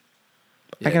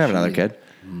 Yeah, I can have another kid.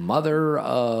 Mother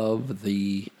of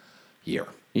the year.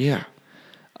 Yeah.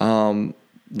 Then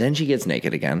she gets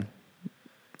naked again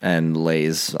and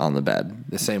lays on the bed.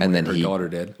 The same way her daughter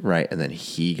did. Right. And then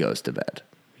he goes to bed.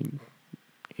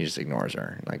 He just ignores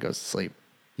her and goes to sleep.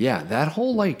 Yeah, that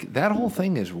whole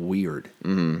thing is weird.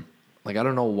 Mm-hmm. Like, I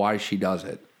don't know why she does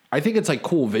it. I think it's like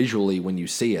cool visually when you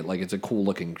see it. Like, it's a cool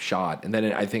looking shot. And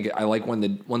then I think I like when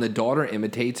the daughter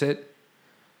imitates it.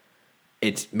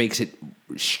 it makes it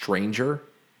stranger.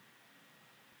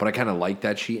 But I kind of like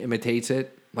that she imitates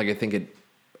it. Like, I think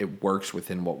it works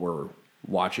within what we're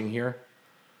watching here.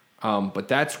 But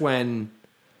that's when,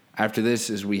 after this,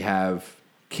 is we have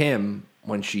Kim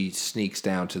when she sneaks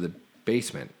down to the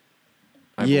basement.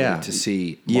 I believe, to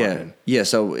see Martin. Yeah.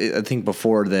 So I think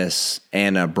before this,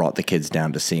 Anna brought the kids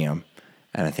down to see him.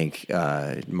 And I think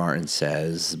Martin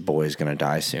says, boy's going to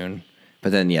die soon.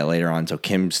 But then, later on, so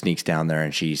Kim sneaks down there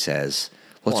and she says,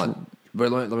 But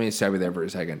let me stop you there for a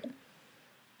second.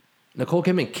 Nicole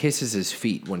Kidman kisses his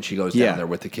feet when she goes down there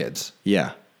with the kids.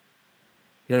 Yeah.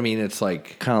 You know what I mean? It's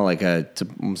like... kind of like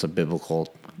almost a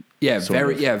biblical... Yeah,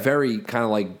 very kind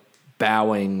of like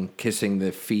bowing, kissing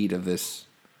the feet of this...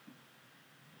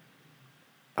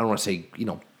 I don't want to say,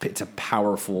 it's a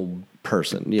powerful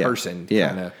person. Yeah.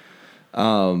 Kinda.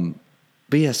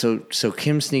 But yeah, so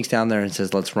Kim sneaks down there and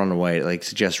says, let's run away, like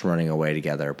suggests running away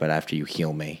together, but after you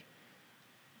heal me.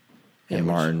 And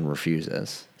Martin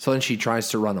refuses. So then she tries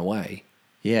to run away.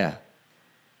 Yeah.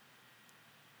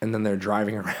 And then they're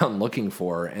driving around looking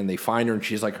for her, and they find her, and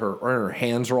she's like, her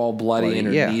hands are all bloody and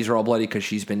her knees are all bloody because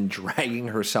she's been dragging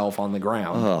herself on the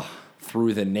ground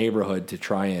through the neighborhood to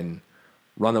try and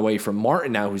run away from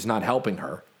Martin now, who's not helping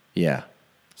her. Yeah.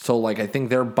 So, like, I think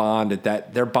their bond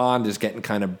is getting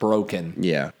kind of broken.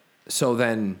 Yeah. So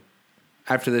then,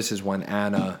 after this is when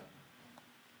Anna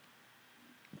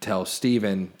tells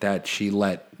Steven that she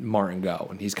let Martin go,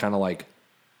 and he's kind of like,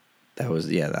 that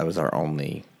was our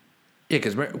only... Yeah,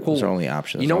 because Those are only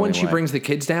options. You know when she brings the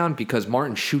kids down, because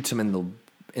Martin shoots him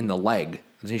in the leg.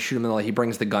 Doesn't he shoot him in the leg? He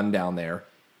brings the gun down there.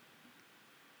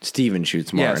 Steven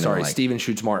shoots Martin. Yeah, sorry, Steven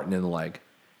shoots Martin in the leg,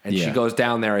 and she goes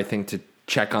down there, I think, to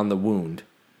check on the wound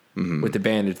with the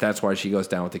bandage. That's why she goes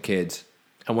down with the kids.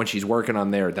 And when she's working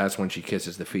on there, that's when she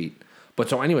kisses the feet. But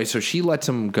so anyway, so she lets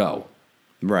him go,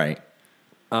 right?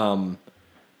 And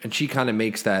she kind of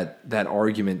makes that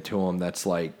argument to him that's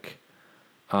like,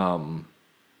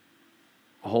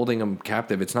 holding him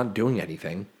captive, it's not doing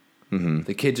anything. Mm-hmm.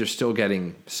 The kids are still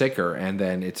getting sicker, and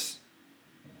then it's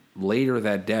later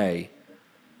that day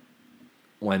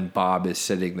when Bob is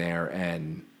sitting there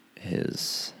and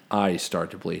his eyes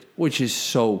start to bleed, which is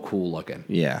so cool looking.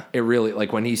 Yeah. It really,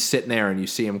 like when he's sitting there and you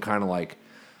see him kind of like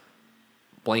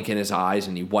blinking his eyes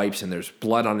and he wipes and there's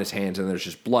blood on his hands and there's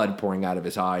just blood pouring out of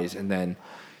his eyes, and then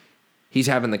he's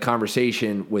having the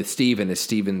conversation with Steven as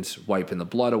Steven's wiping the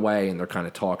blood away, and they're kind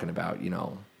of talking about, I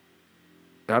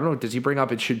don't know, does he bring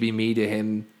up it should be me to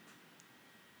him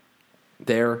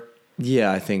there?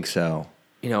 Yeah, I think so.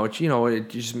 It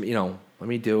just, let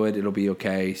me do it. It'll be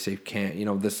okay. Safe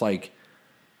can't, this like,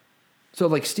 so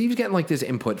like Steve's getting like this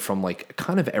input from like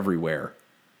kind of everywhere.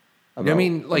 You know what I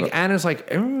mean? Like Anna's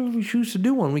like, we choose to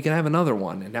do one, we can have another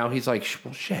one. And now he's like,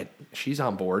 well, shit, she's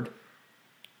on board.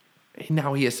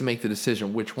 Now he has to make the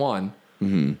decision which one.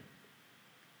 Mm-hmm.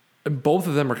 And both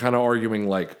of them are kind of arguing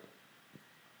like,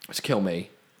 let's kill me.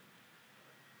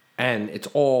 And it's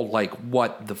all like,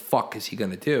 what the fuck is he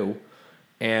going to do?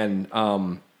 And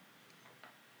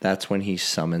that's when he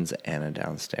summons Anna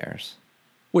downstairs.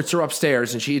 Which are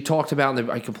upstairs, and she had talked about,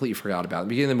 I completely forgot about it. At the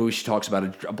beginning of the movie, she talks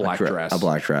about a black dress. A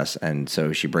black dress, and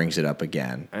so she brings it up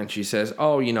again. And she says,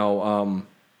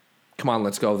 come on,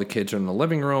 let's go. The kids are in the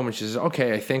living room. And she says,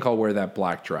 okay, I think I'll wear that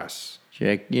black dress.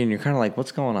 And you're kind of like,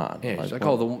 what's going on? Yeah, she's like,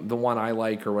 the one I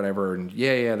like or whatever. And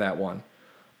yeah, that one.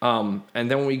 And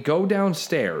then when we go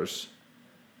downstairs,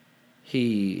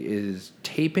 he is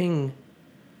taping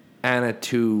Anna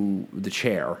to the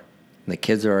chair. And the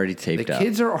kids are already taped up. The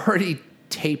kids are already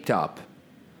taped up.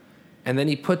 And then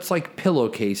he puts like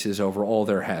pillowcases over all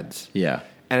their heads. Yeah.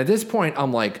 And at this point,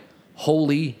 I'm like,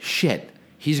 holy shit.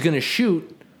 He's going to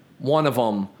shoot one of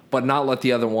them, but not let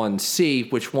the other one see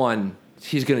which one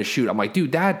he's going to shoot. I'm like,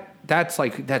 dude, that's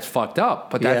fucked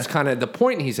up. But that's kind of the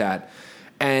point he's at.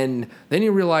 And then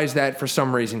you realize that for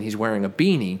some reason he's wearing a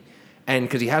beanie, and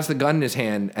because he has the gun in his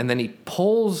hand, and then he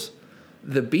pulls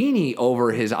the beanie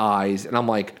over his eyes, and I'm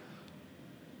like,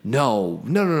 no.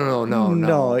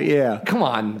 Yeah. Come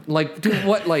on. Like, dude,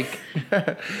 what, like,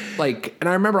 and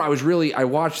I remember I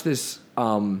watched this,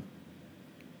 I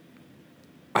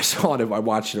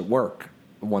watched it at work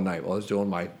one night while I was doing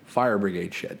my fire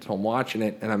brigade shit. So I'm watching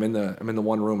it, and I'm in the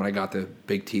one room, and I got the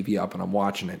big TV up, and I'm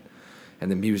watching it,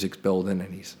 and the music's building,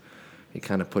 and he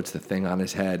kind of puts the thing on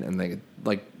his head, and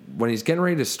like when he's getting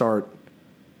ready to start,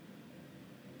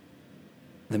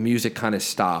 the music kind of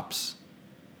stops.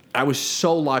 I was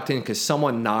so locked in because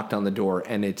someone knocked on the door,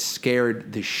 and it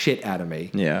scared the shit out of me.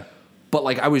 Yeah. But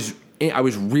like I was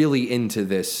really into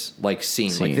this like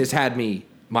scene. Like this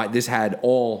had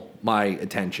all my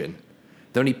attention.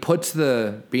 Then he puts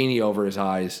the beanie over his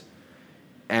eyes,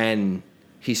 and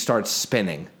he starts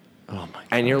spinning. Oh my god.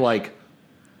 And you're like,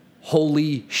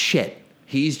 holy shit.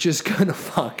 He's just gonna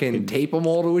fucking tape them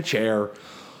all to a chair,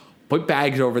 put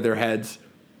bags over their heads,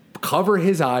 cover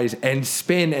his eyes, and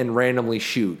spin and randomly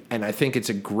shoot. And I think it's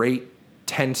a great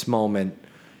tense moment.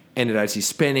 And as he's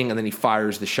spinning, and then he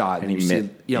fires the shot, and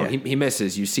he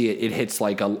misses. You see it hits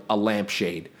like a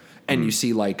lampshade, and you see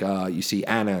you see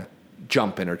Anna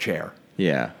jump in her chair.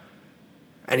 Yeah.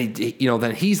 And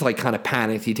then he's like kind of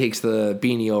panicked. He takes the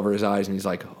beanie over his eyes, and he's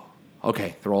like,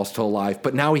 okay, they're all still alive.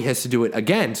 But now he has to do it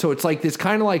again. So it's like this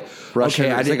kind of like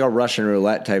Russian. It's like a Russian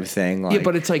roulette type thing. Like, yeah,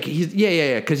 but it's like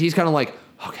because he's kind of like,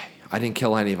 okay, I didn't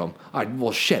kill any of them.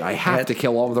 Well, shit, I have to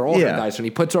kill all of their older guys. So he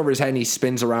puts over his head and he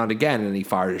spins around again, and he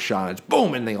fires a shot, and it's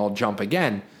boom, and they all jump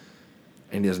again,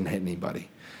 and he doesn't hit anybody.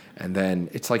 And then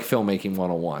it's like filmmaking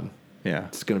 101. Yeah,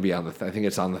 it's going to be on the. I think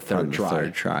it's on the third try.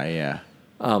 Third try, yeah.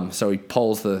 So he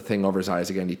pulls the thing over his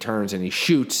eyes again. He turns and he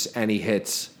shoots, and he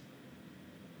hits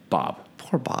Bob.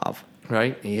 Poor Bob.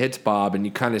 Right? He hits Bob, and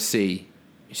you kind of see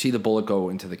the bullet go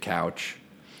into the couch,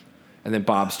 and then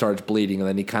Bob starts bleeding, and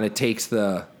then he kind of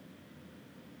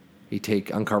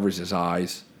uncovers his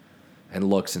eyes and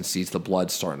looks and sees the blood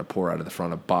starting to pour out of the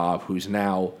front of Bob, who's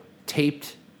now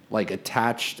taped, like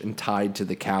attached and tied to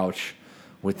the couch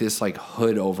with this like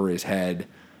hood over his head,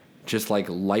 just like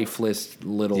lifeless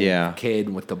little kid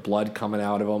with the blood coming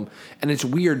out of him. And it's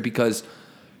weird because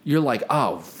you're like,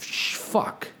 oh,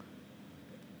 fuck.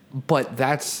 But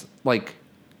that's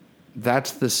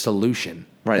the solution.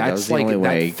 Right, that was the only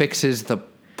way. That fixes the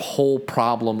whole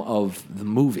problem of the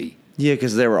movie. Yeah,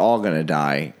 because they were all going to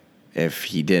die if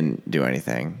he didn't do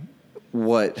anything.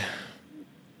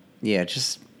 Yeah,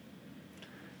 it's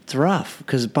rough.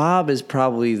 Because Bob is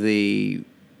probably the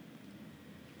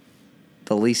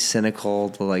least cynical,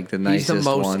 the nicest one. He's the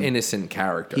most innocent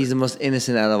character. He's the most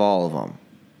innocent out of all of them.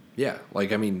 Yeah,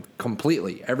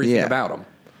 completely. Everything about him.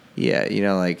 Yeah,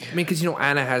 because,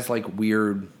 Anna has,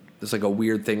 there's, a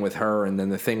weird thing with her, and then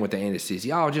the thing with the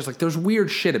anesthesiologist. There's weird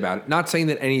shit about it. Not saying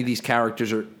that any of these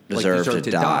characters are deserve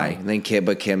to die. And then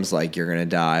but Kim's like, you're going to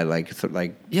die.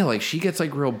 Yeah, she gets,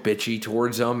 real bitchy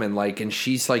towards him, and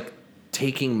she's,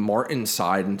 taking Martin's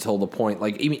side until the point,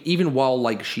 even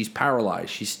while, she's paralyzed,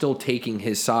 she's still taking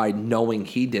his side, knowing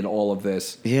he did all of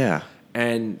this. Yeah.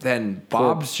 And then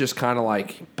Bob's just kind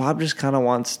of Bob just kind of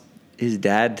wants his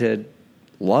dad to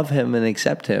love him and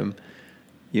accept him.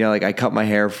 I cut my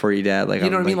hair for you, Dad. You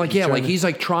know what I mean? He's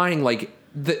trying,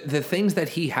 the things that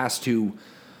he has to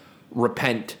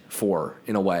repent for,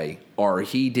 in a way, or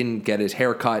he didn't get his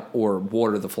hair cut or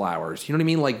water the flowers. You know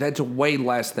what I mean? That's way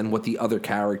less than what the other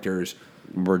characters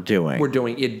were doing.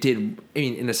 It did,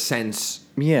 in a sense,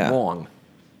 wrong.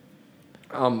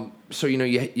 So,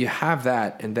 you have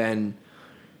that, and then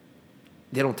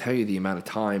they don't tell you the amount of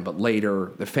time, but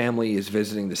later the family is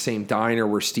visiting the same diner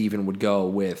where Steven would go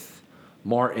with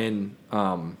Martin.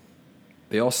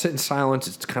 They all sit in silence.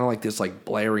 It's kind of like this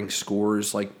blaring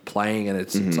scores playing, and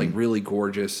it's really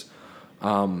gorgeous. They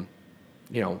kind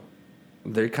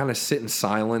of sit in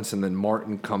silence, and then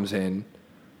Martin comes in,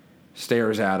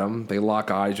 stares at him. They lock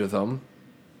eyes with him.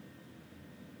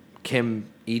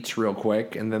 Kim eats real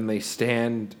quick, and then they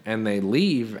stand and they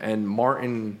leave, and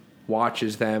Martin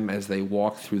watches them as they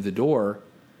walk through the door,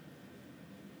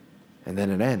 and then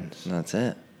it ends. That's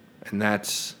it. And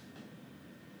that's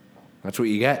what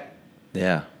you get.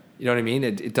 Yeah. You know what I mean?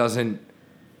 It doesn't...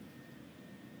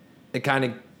 It kind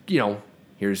of,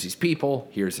 here's these people,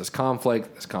 here's this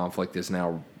conflict. This conflict is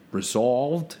now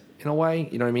resolved in a way.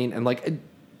 You know what I mean? And,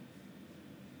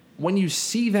 when you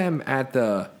see them at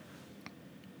the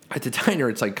diner,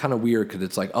 it's, kind of weird because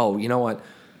it's oh, you know what?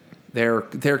 They're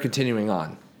continuing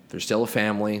on. They're still a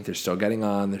family. They're still getting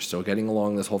on. They're still getting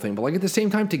along, this whole thing. But, at the same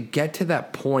time, to get to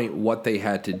that point, what they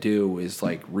had to do is,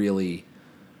 really...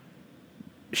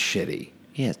 shitty.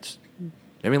 Yeah.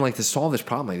 To solve this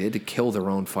problem, they had to kill their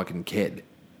own fucking kid.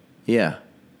 Yeah.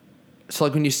 So,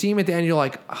 when you see them at the end, you're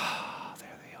like, oh,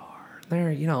 there they are.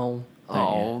 They're,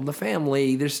 the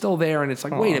family, they're still there. And it's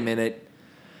wait a minute.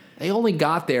 They only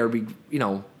got there,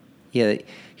 Yeah,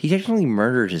 he technically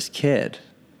murdered his kid.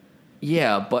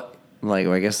 Yeah, but...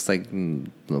 I guess, the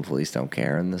police don't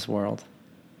care in this world.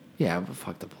 Yeah, but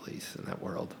fuck the police in that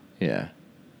world. Yeah.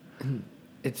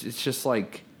 It's just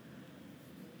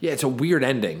yeah, it's a weird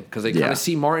ending because they kind of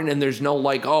see Martin and there's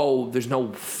no there's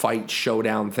no fight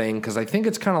showdown thing because I think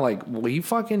it's kind of well, he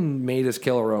fucking made us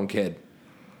kill our own kid.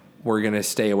 We're gonna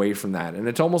stay away from that, and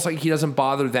it's almost like he doesn't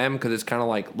bother them because it's kind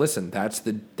of listen, that's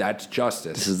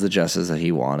justice. This is the justice that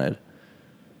he wanted.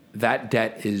 That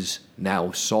debt is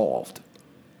now solved.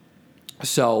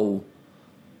 So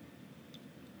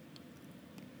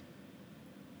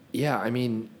Yeah, I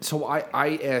mean, so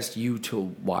I asked you to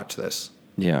watch this.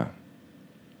 Yeah.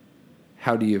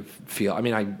 How do you feel? I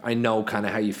mean, I know kind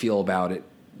of how you feel about it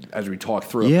as we talk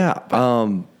through it. Yeah.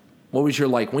 What was your,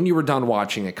 like, when you were done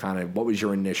watching it, kind of, what was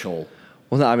your initial...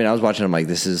 Well, no, I mean, I was watching. I'm like,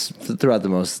 this is throughout.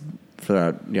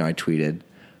 I tweeted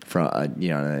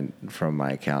from from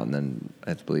my account, and then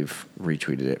I believe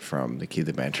retweeted it from the Keep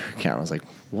the Banter account. I was like,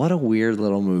 what a weird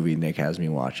little movie Nick has me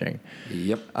watching.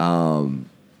 Yep.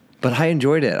 But I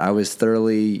enjoyed it. I was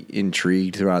thoroughly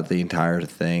intrigued throughout the entire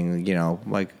thing. You know,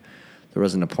 like there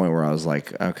wasn't a point where I was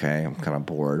like, okay, I'm kind of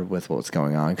bored with what's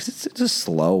going on because it's a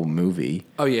slow movie.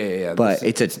 Oh yeah. But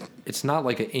it's not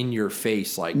like an in your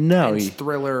face like no tense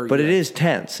thriller. But it is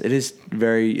tense. It is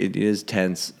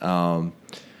tense.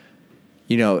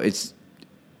 You know,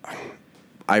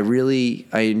 I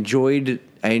enjoyed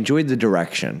the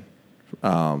direction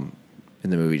in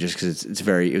the movie just because it's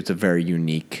a very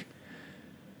unique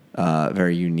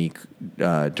directing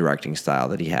style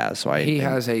that he has. So he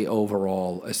has a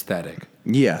overall aesthetic.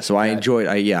 Yeah, so I enjoyed.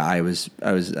 I was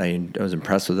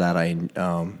impressed with that. I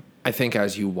think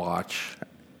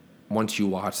once you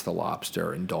watch The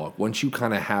Lobster and Dog, once you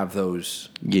kind of have those,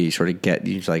 you sort of get.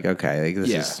 You're like, okay, like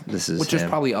this is which is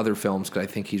probably other films because I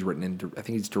think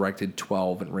he's directed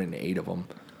 12 and written 8 of them.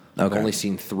 I've only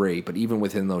seen 3, but even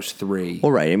within those 3,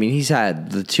 well, right. I mean, he's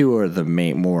had the 2 are the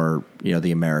more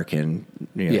the American,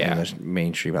 English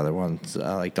mainstream. Other ones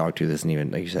like Dogtooth isn't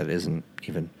even, like you said, isn't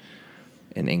even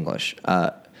in English.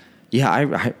 I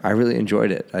really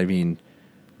enjoyed it. I mean,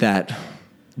 that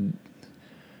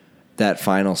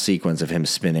final sequence of him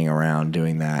spinning around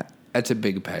doing that. That's a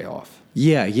big payoff.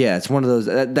 Yeah. It's one of those.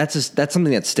 That's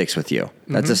something that sticks with you.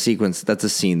 That's a sequence. That's a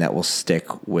scene that will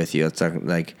stick with you. It's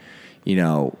like,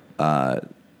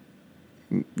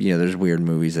 there's weird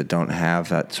movies that don't have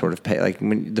that sort of pay. Like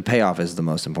the payoff is the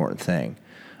most important thing.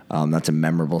 That's a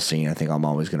memorable scene. I think I'm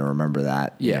always going to remember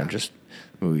that. Yeah. Just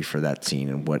movie for that scene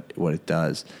and what it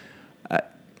does.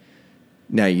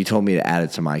 Now you told me to add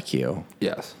it to my queue.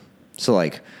 Yes. So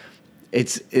like,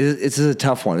 it's a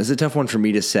tough one. It's a tough one for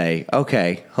me to say,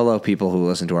 okay, hello people who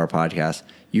listen to our podcast,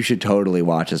 you should totally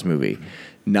watch this movie.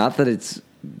 Not that it's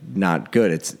not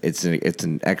good. It's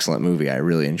an excellent movie. I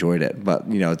really enjoyed it. But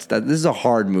this is a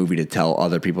hard movie to tell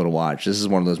other people to watch. This is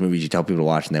one of those movies you tell people to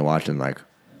watch and they watch it and like,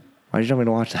 why did you tell me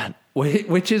to watch that?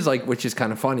 Which is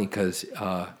kind of funny because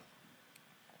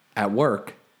at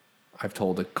work, I've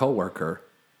told a coworker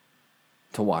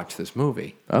to watch this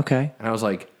movie. Okay. And I was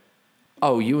like,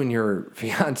 oh, you and your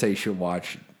fiance should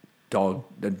watch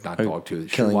Dogtooth.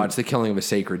 Should watch The Killing of a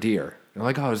Sacred Deer. And I'm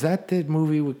like, oh, is that the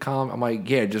movie with I'm like,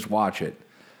 yeah, just watch it.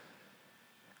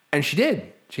 And she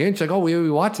did. She's like, oh, we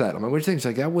watched that. I'm like, what do you think? She's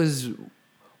like, that was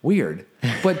weird.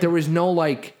 But there was no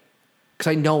like,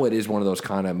 because I know it is one of those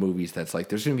kind of movies that's like,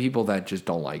 there's going to be people that just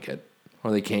don't like it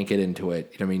or they can't get into it.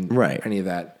 You know what I mean? Right. Any of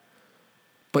that.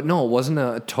 But no, it wasn't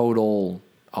a total,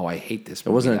 oh, I hate this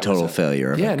movie. It wasn't a total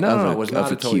failure of it was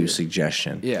not a cue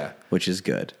suggestion. Yeah. Which is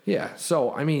good. Yeah.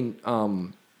 So, I mean,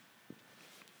 I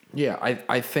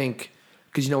think,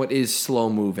 because, it is slow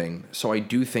moving. So I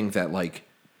do think that, like,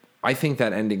 I think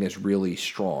that ending is really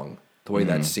strong, the way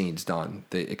that scene's done.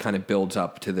 It kind of builds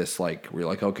up to this, like, where you're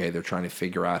like, okay, they're trying to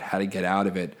figure out how to get out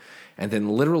of it. And then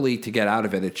literally to get out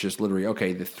of it, it's just literally,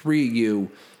 okay, the 3 of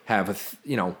you have,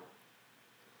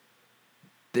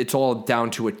 it's all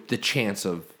down to the chance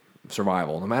of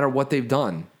survival. No matter what they've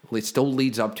done, it still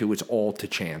leads up to it's all to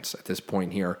chance at this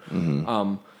point here.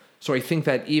 So I think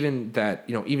that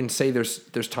even say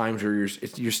there's times where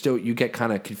you get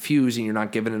kind of confused and you're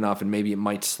not given enough, and maybe it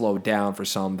might slow down for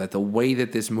some. That the way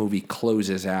that this movie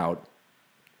closes out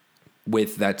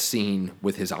with that scene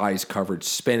with his eyes covered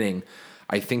spinning,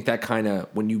 I think that kind of,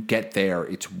 when you get there,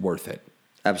 it's worth it.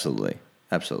 Absolutely.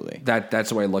 That's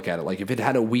the way I look at it. Like if it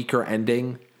had a weaker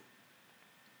ending,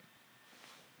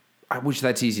 which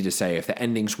that's easy to say. If the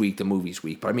ending's weak, the movie's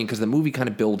weak. But I mean, because the movie kind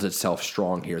of builds itself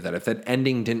strong here. That if that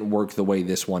ending didn't work the way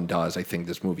this one does, I think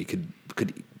this movie could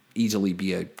easily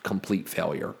be a complete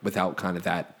failure without kind of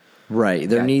that. Right.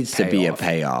 There needs to be a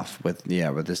payoff with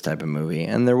this type of movie,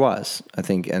 and there was, I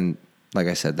think. And like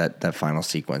I said, that final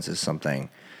sequence is something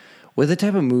with the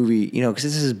type of movie, because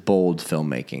this is bold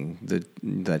filmmaking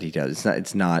that he does.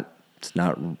 It's not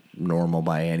normal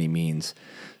by any means.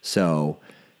 So,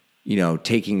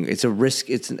 it's a risk.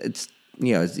 You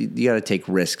got to take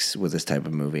risks with this type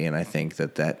of movie, and I think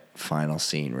that final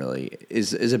scene really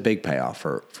is a big payoff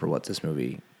for what this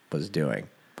movie was doing.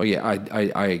 But yeah,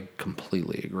 I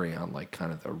completely agree on like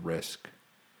kind of the risk.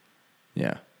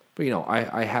 Yeah, but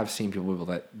I have seen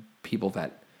people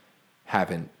that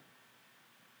haven't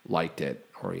liked it,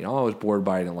 or I was bored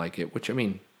by it and like it. Which I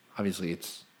mean, obviously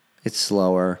it's It's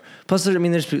slower. Plus, there's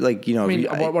like, I mean,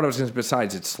 what I was going to say,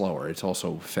 besides it's slower, it's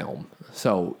also film.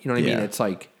 So, you know what I mean? It's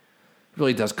like, it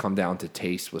really does come down to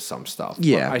taste with some stuff.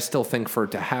 Yeah. But I still think for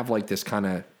it to have like this kind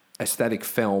of aesthetic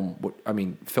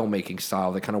filmmaking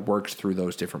style that kind of works through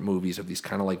those different movies of these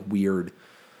kind of like weird,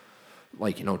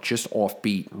 like, just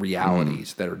offbeat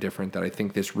realities that are different, that I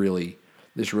think this really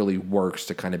works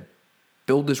to kind of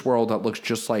build this world that looks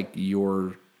just like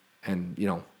your and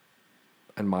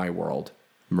my world.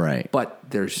 Right. But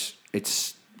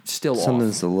it's still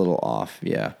something's off. a little off,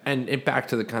 yeah. And back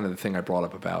to the kind of the thing I brought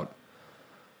up about,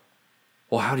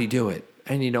 well, how do you do it?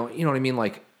 And you know what I mean?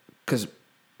 Like, because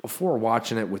before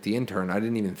watching it with the intern, I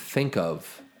didn't even think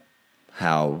of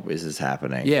how is this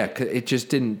happening? Yeah, 'cause it just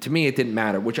didn't, to me, it didn't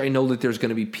matter, which I know that there's going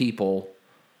to be people,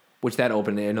 which that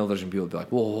opened, I know there's going to be people that be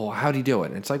like, well, how do you do it?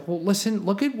 And it's like, well, listen,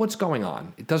 look at what's going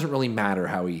on. It doesn't really matter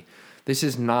this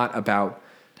is not about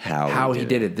how he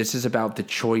did it. This is about the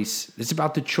choice. It's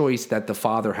about the choice that the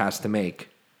father has to make.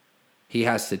 He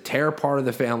has to tear part of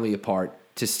the family apart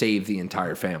to save the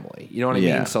entire family. You know what I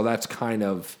mean? So that's kind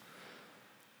of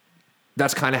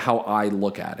how I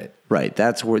look at it. Right.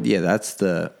 That's where, that's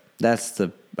the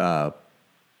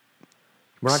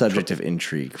subject of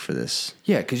intrigue for this.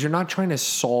 Yeah, because you're not trying to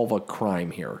solve a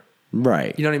crime here.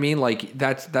 Right. You know what I mean? Like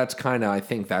that's kind of, I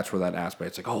think that's where that aspect.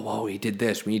 It's like, oh, whoa, he did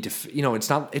this. We need to,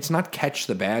 it's not catch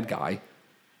the bad guy.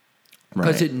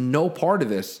 Because at no part of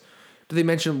this do they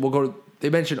mention they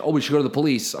mention, oh, we should go to the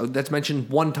police. That's mentioned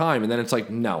one time, and then it's like,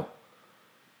 no.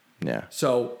 Yeah.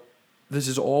 So this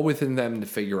is all within them to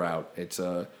figure out. It's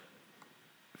a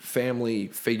family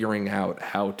figuring out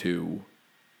how to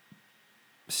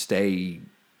stay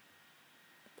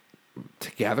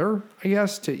together, I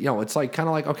guess. It's like kind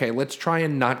of like, okay, let's try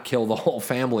and not kill the whole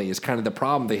family is kind of the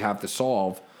problem they have to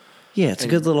solve. Yeah, it's a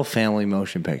good little family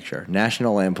motion picture.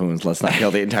 National Lampoon's Let's Not Kill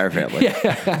the Entire Family.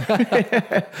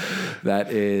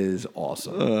 That is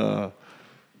awesome.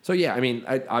 So yeah, I mean,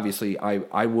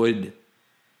 I would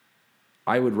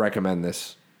recommend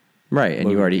this. Right,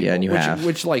 and you already have.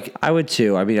 Which like I would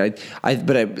too. I mean, I would.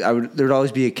 There would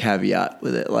always be a caveat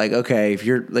with it. Like, okay, if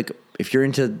you're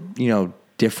into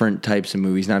different types of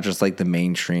movies, not just like the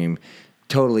mainstream,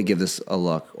 totally give this a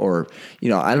look. Or I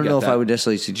don't know if I would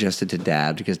necessarily suggest it to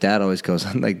Dad, because Dad always goes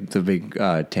on like the big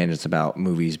tangents about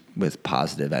movies with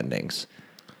positive endings.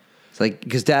 It's like,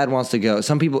 because Dad wants to go.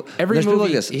 Some people,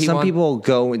 people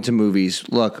go into movies.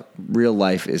 Look, real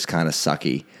life is kind of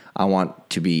sucky. I want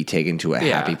to be taken to a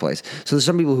happy place. So there's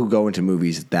some people who go into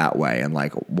movies that way and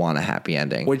like want a happy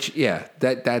ending. Which,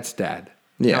 that's Dad.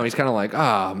 Yeah. He's kind of like,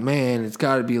 oh man, it's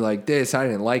got to be like this. I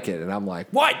didn't like it. And I'm like,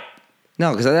 what?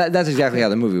 No, because that's exactly how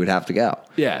the movie would have to go.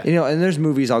 Yeah. And there's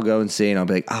movies I'll go and see and I'll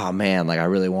be like, oh man, like I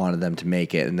really wanted them to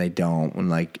make it and they don't. And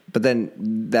like, but then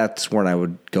that's when I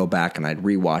would go back and I'd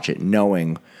rewatch it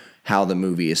knowing how the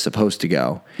movie is supposed to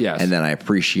go. Yes. And then I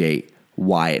appreciate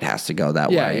why it has to go that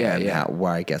way and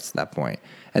why it gets to that point.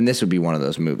 And this would be one of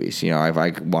those movies. If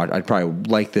I watch, I'd probably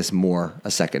like this more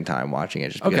a second time watching it,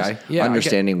 just because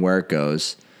understanding where it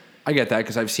goes. I get that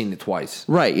because I've seen it twice.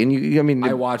 Right, and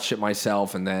I watched it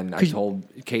myself, and then I told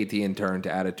Kate, the intern,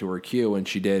 to add it to her queue, and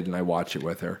she did, and I watched it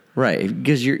with her. Right,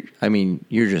 because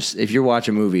if you're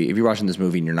watching this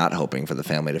movie and you're not hoping for the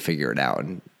family to figure it out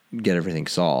and get everything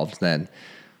solved, then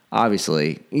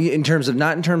obviously,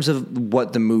 not in terms of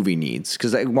what the movie needs,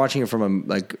 because watching it from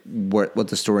what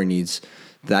the story needs,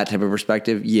 that type of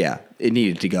perspective, it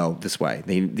needed to go this way.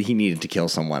 He needed to kill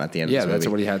someone at the end of this movie. Yeah, that's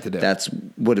what he had to do. That's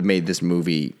what have made this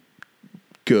movie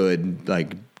good,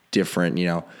 like different,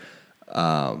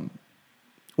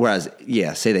 whereas,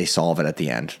 say they solve it at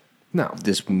the end. No.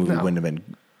 This movie wouldn't have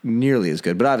been nearly as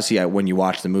good. But obviously, when you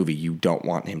watch the movie, you don't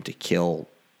want him to kill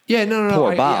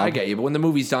poor Bob. I get you. But when the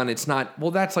movie's done, it's not, well,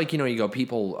 that's like, you go,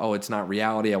 people, oh, it's not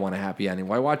reality. I want a happy ending.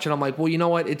 When I watch it, I'm like, well, you know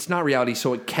what? It's not reality,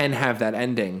 so it can have that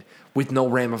ending with no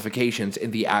ramifications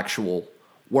in the actual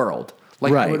world.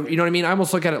 Like, right. You know what I mean? I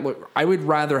almost look at it, I would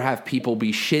rather have people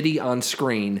be shitty on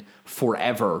screen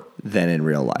forever than in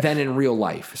real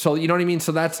life. So, you know what I mean?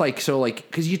 So that's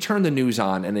because you turn the news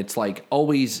on and it's like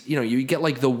always, you get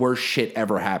like the worst shit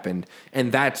ever happened,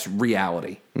 and that's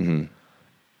reality. Mm-hmm.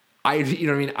 You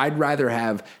know what I mean? I'd rather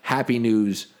have happy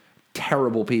news,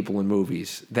 terrible people in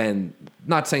movies than,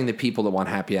 not saying that people that want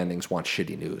happy endings want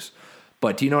shitty news.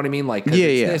 But do you know what I mean? Like,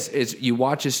 this is, you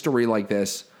watch a story like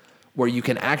this where you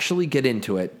can actually get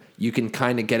into it. You can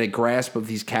kind of get a grasp of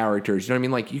these characters. You know what I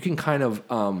mean? Like, you can kind of,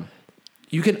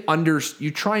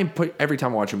 you try and put, every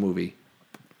time I watch a movie,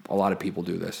 a lot of people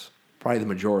do this, probably the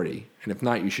majority, and if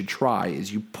not, you should try,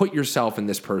 is you put yourself in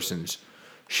this person's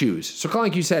shoes. So kind of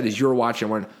like you said, as you're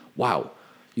watching, wow,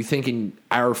 You think in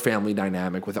our family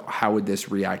dynamic with how would this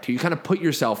react to? You kind of put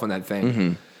yourself in that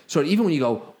thing. So even when you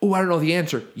go, oh, I don't know the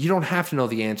answer, you don't have to know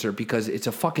the answer because it's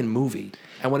a fucking movie.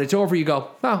 And when it's over, you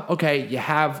go, oh, okay, you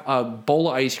have a bowl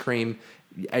of ice cream,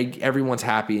 everyone's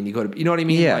happy, and you go to, you know what I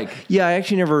mean? Yeah, yeah.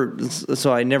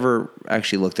 I never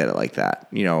actually looked at it like that.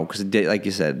 Because like I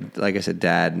said,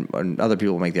 Dad and other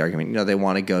people make the argument. They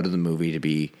want to go to the movie to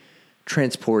be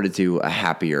transported to a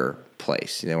happier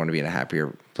place. They want to be in a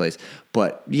happier place.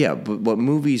 But what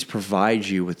movies provide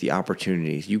you with the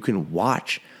opportunities, you can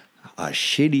watch a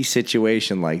shitty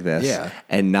situation like this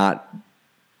and not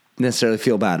necessarily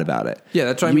feel bad about it. Yeah,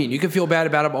 that's what I mean. You can feel bad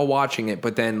about it while watching it,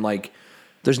 but then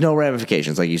there's no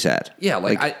ramifications, like you said. Yeah,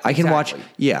 I can watch.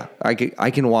 Yeah, I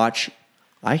can watch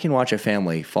a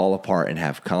family fall apart and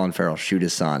have Colin Farrell shoot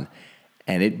his son,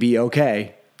 and it'd be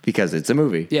okay because it's a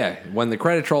movie. Yeah, when the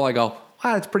credits roll, I go,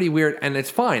 wow, it's pretty weird, and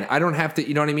it's fine. I don't have to.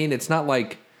 You know what I mean? It's not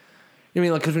like,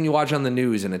 because when you watch on the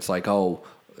news and it's like, oh,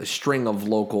 a string of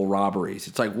local robberies.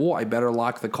 It's like, well, I better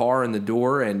lock the car and the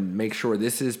door and make sure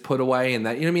this is put away and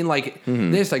that. You know what I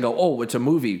mean? This, I go, oh, it's a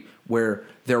movie where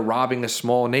they're robbing a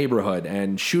small neighborhood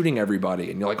and shooting everybody.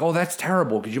 And you're like, oh, that's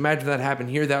terrible. Could you imagine that happened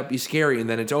here? That would be scary. And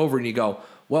then it's over and you go,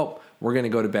 well, we're going to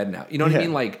go to bed now. You know what I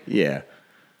mean? Yeah.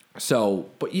 So,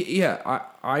 but yeah,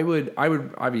 I would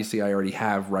obviously I already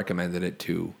have recommended it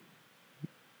to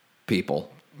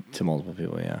people. To multiple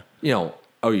people, yeah.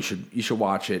 Oh, you should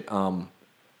watch it.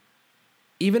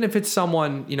 Even if it's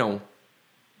someone,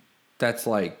 that's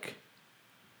like,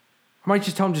 I might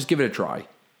just tell them, just give it a try.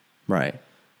 Right.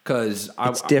 Because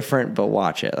it's different, but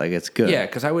watch it. Like, it's good. Yeah,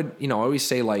 because I would, I always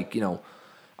say,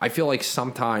 I feel like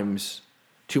sometimes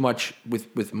too much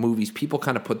with movies, people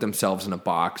kind of put themselves in a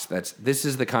box this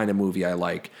is the kind of movie I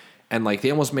like. And,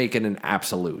 they almost make it an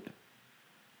absolute.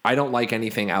 I don't like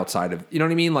anything outside of, you know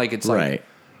what I mean? It's right.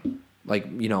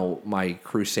 My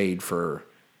crusade for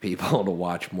people to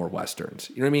watch more Westerns.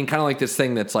 You know what I mean? Kind of like this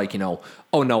thing that's like,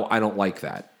 oh, no, I don't like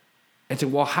that. And so,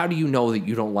 well, how do you know that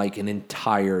you don't like an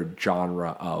entire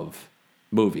genre of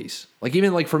movies?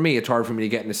 Even for me, it's hard for me to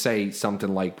get into say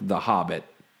something like The Hobbit.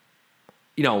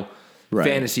 Right.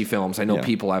 Fantasy films. I know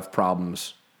people have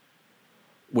problems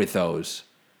with those.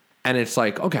 And it's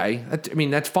like, okay,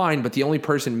 that's fine, but the only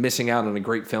person missing out on a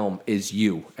great film is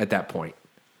you at that point.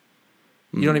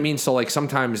 You know what I mean? So,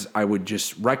 sometimes I would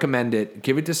just recommend it,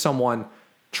 give it to someone,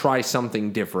 try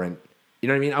something different. You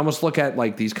know what I mean? I almost look at,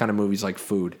 these kind of movies like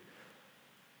food.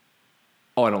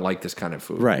 Oh, I don't like this kind of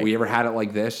food. Right. We ever had it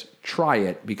like this? Try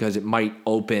it, because it might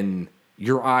open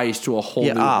your eyes to a whole new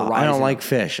horizon. I don't like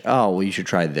fish. Oh, well, you should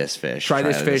try this fish. Try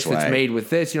this fish that's made with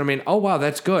this. You know what I mean? Oh, wow,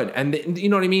 that's good. And you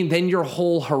know what I mean? Then your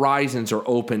whole horizons are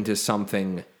open to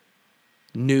something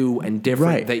new and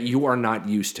different that you are not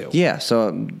used to. Yeah.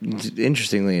 So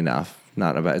interestingly enough,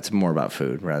 it's more about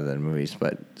food rather than movies.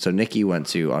 But so Nikki went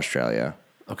to Australia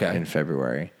in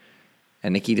February,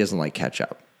 and Nikki doesn't like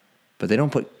ketchup, but they don't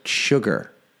put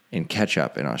sugar in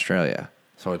ketchup in Australia.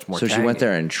 So it's more So tangy. she went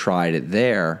there and tried it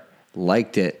there,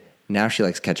 liked it. Now she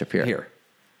likes ketchup here.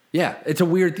 Yeah. It's a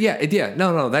weird,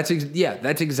 no. That's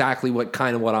exactly what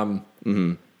I'm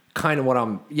what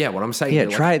I'm saying. Yeah,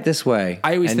 try it this way.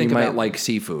 I always think about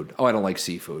seafood. Oh, I don't like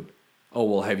seafood. Oh,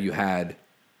 well, have you had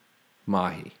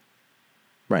mahi?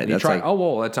 Right. That's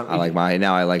that's I like mahi.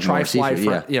 Now I like more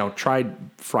seafood. Try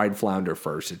fried flounder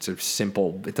first. It's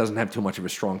it doesn't have too much of a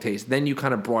strong taste. Then you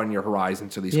kind of broaden your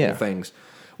horizons to these whole things,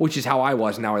 which is how I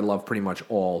was. Now I love pretty much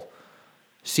all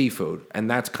seafood. And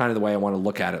that's kind of the way I want to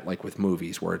look at it, with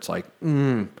movies, where it's like,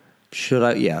 should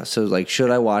I? Yeah. So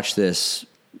should I watch this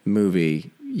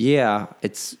movie? Yeah,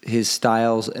 it's his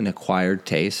style's an acquired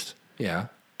taste. Yeah.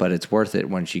 But it's worth it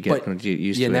once you get used to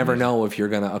it. You never know if you're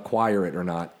going to acquire it or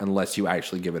not unless you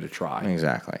actually give it a try.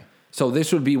 Exactly. So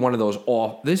this would be one of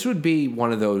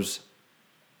those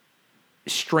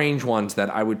strange ones that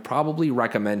I would probably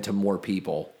recommend to more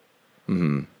people.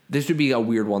 Mm-hmm. This would be a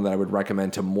weird one that I would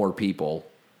recommend to more people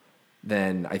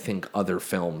than I think other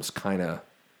films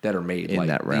that are made in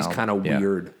that realm. These kind of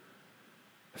weird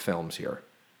films here.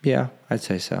 Yeah, I'd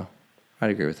say so. I'd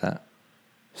agree with that.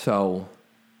 So,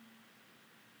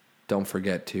 don't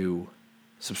forget to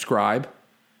subscribe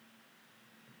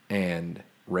and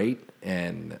rate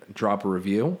and drop a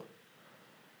review.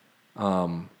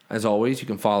 As always, you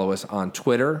can follow us on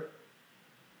Twitter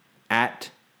at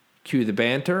Cue the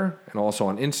Banter, and also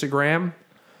on Instagram,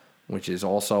 which is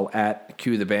also at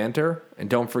Cue the Banter. And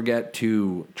don't forget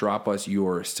to drop us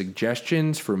your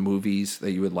suggestions for movies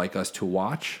that you would like us to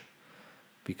watch,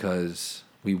 because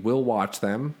we will watch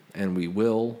them and we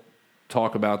will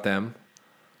talk about them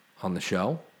on the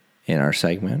show. In our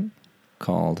segment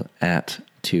called At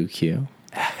 2Q.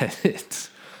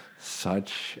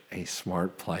 Such a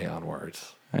smart play on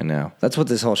words. I know. That's what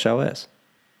this whole show is.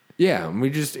 Yeah, and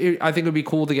I think it would be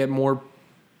cool to get more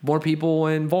people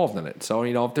involved in it. So,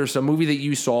 if there's a movie that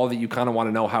you saw that you kind of want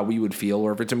to know how we would feel,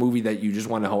 or if it's a movie that you just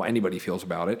want to know how anybody feels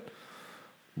about it,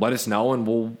 let us know and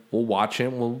we'll watch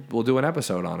it. We'll do an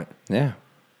episode on it. Yeah.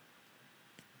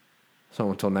 So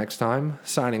until next time,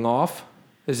 signing off.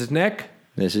 This is Nick.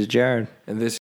 This is Jared. And this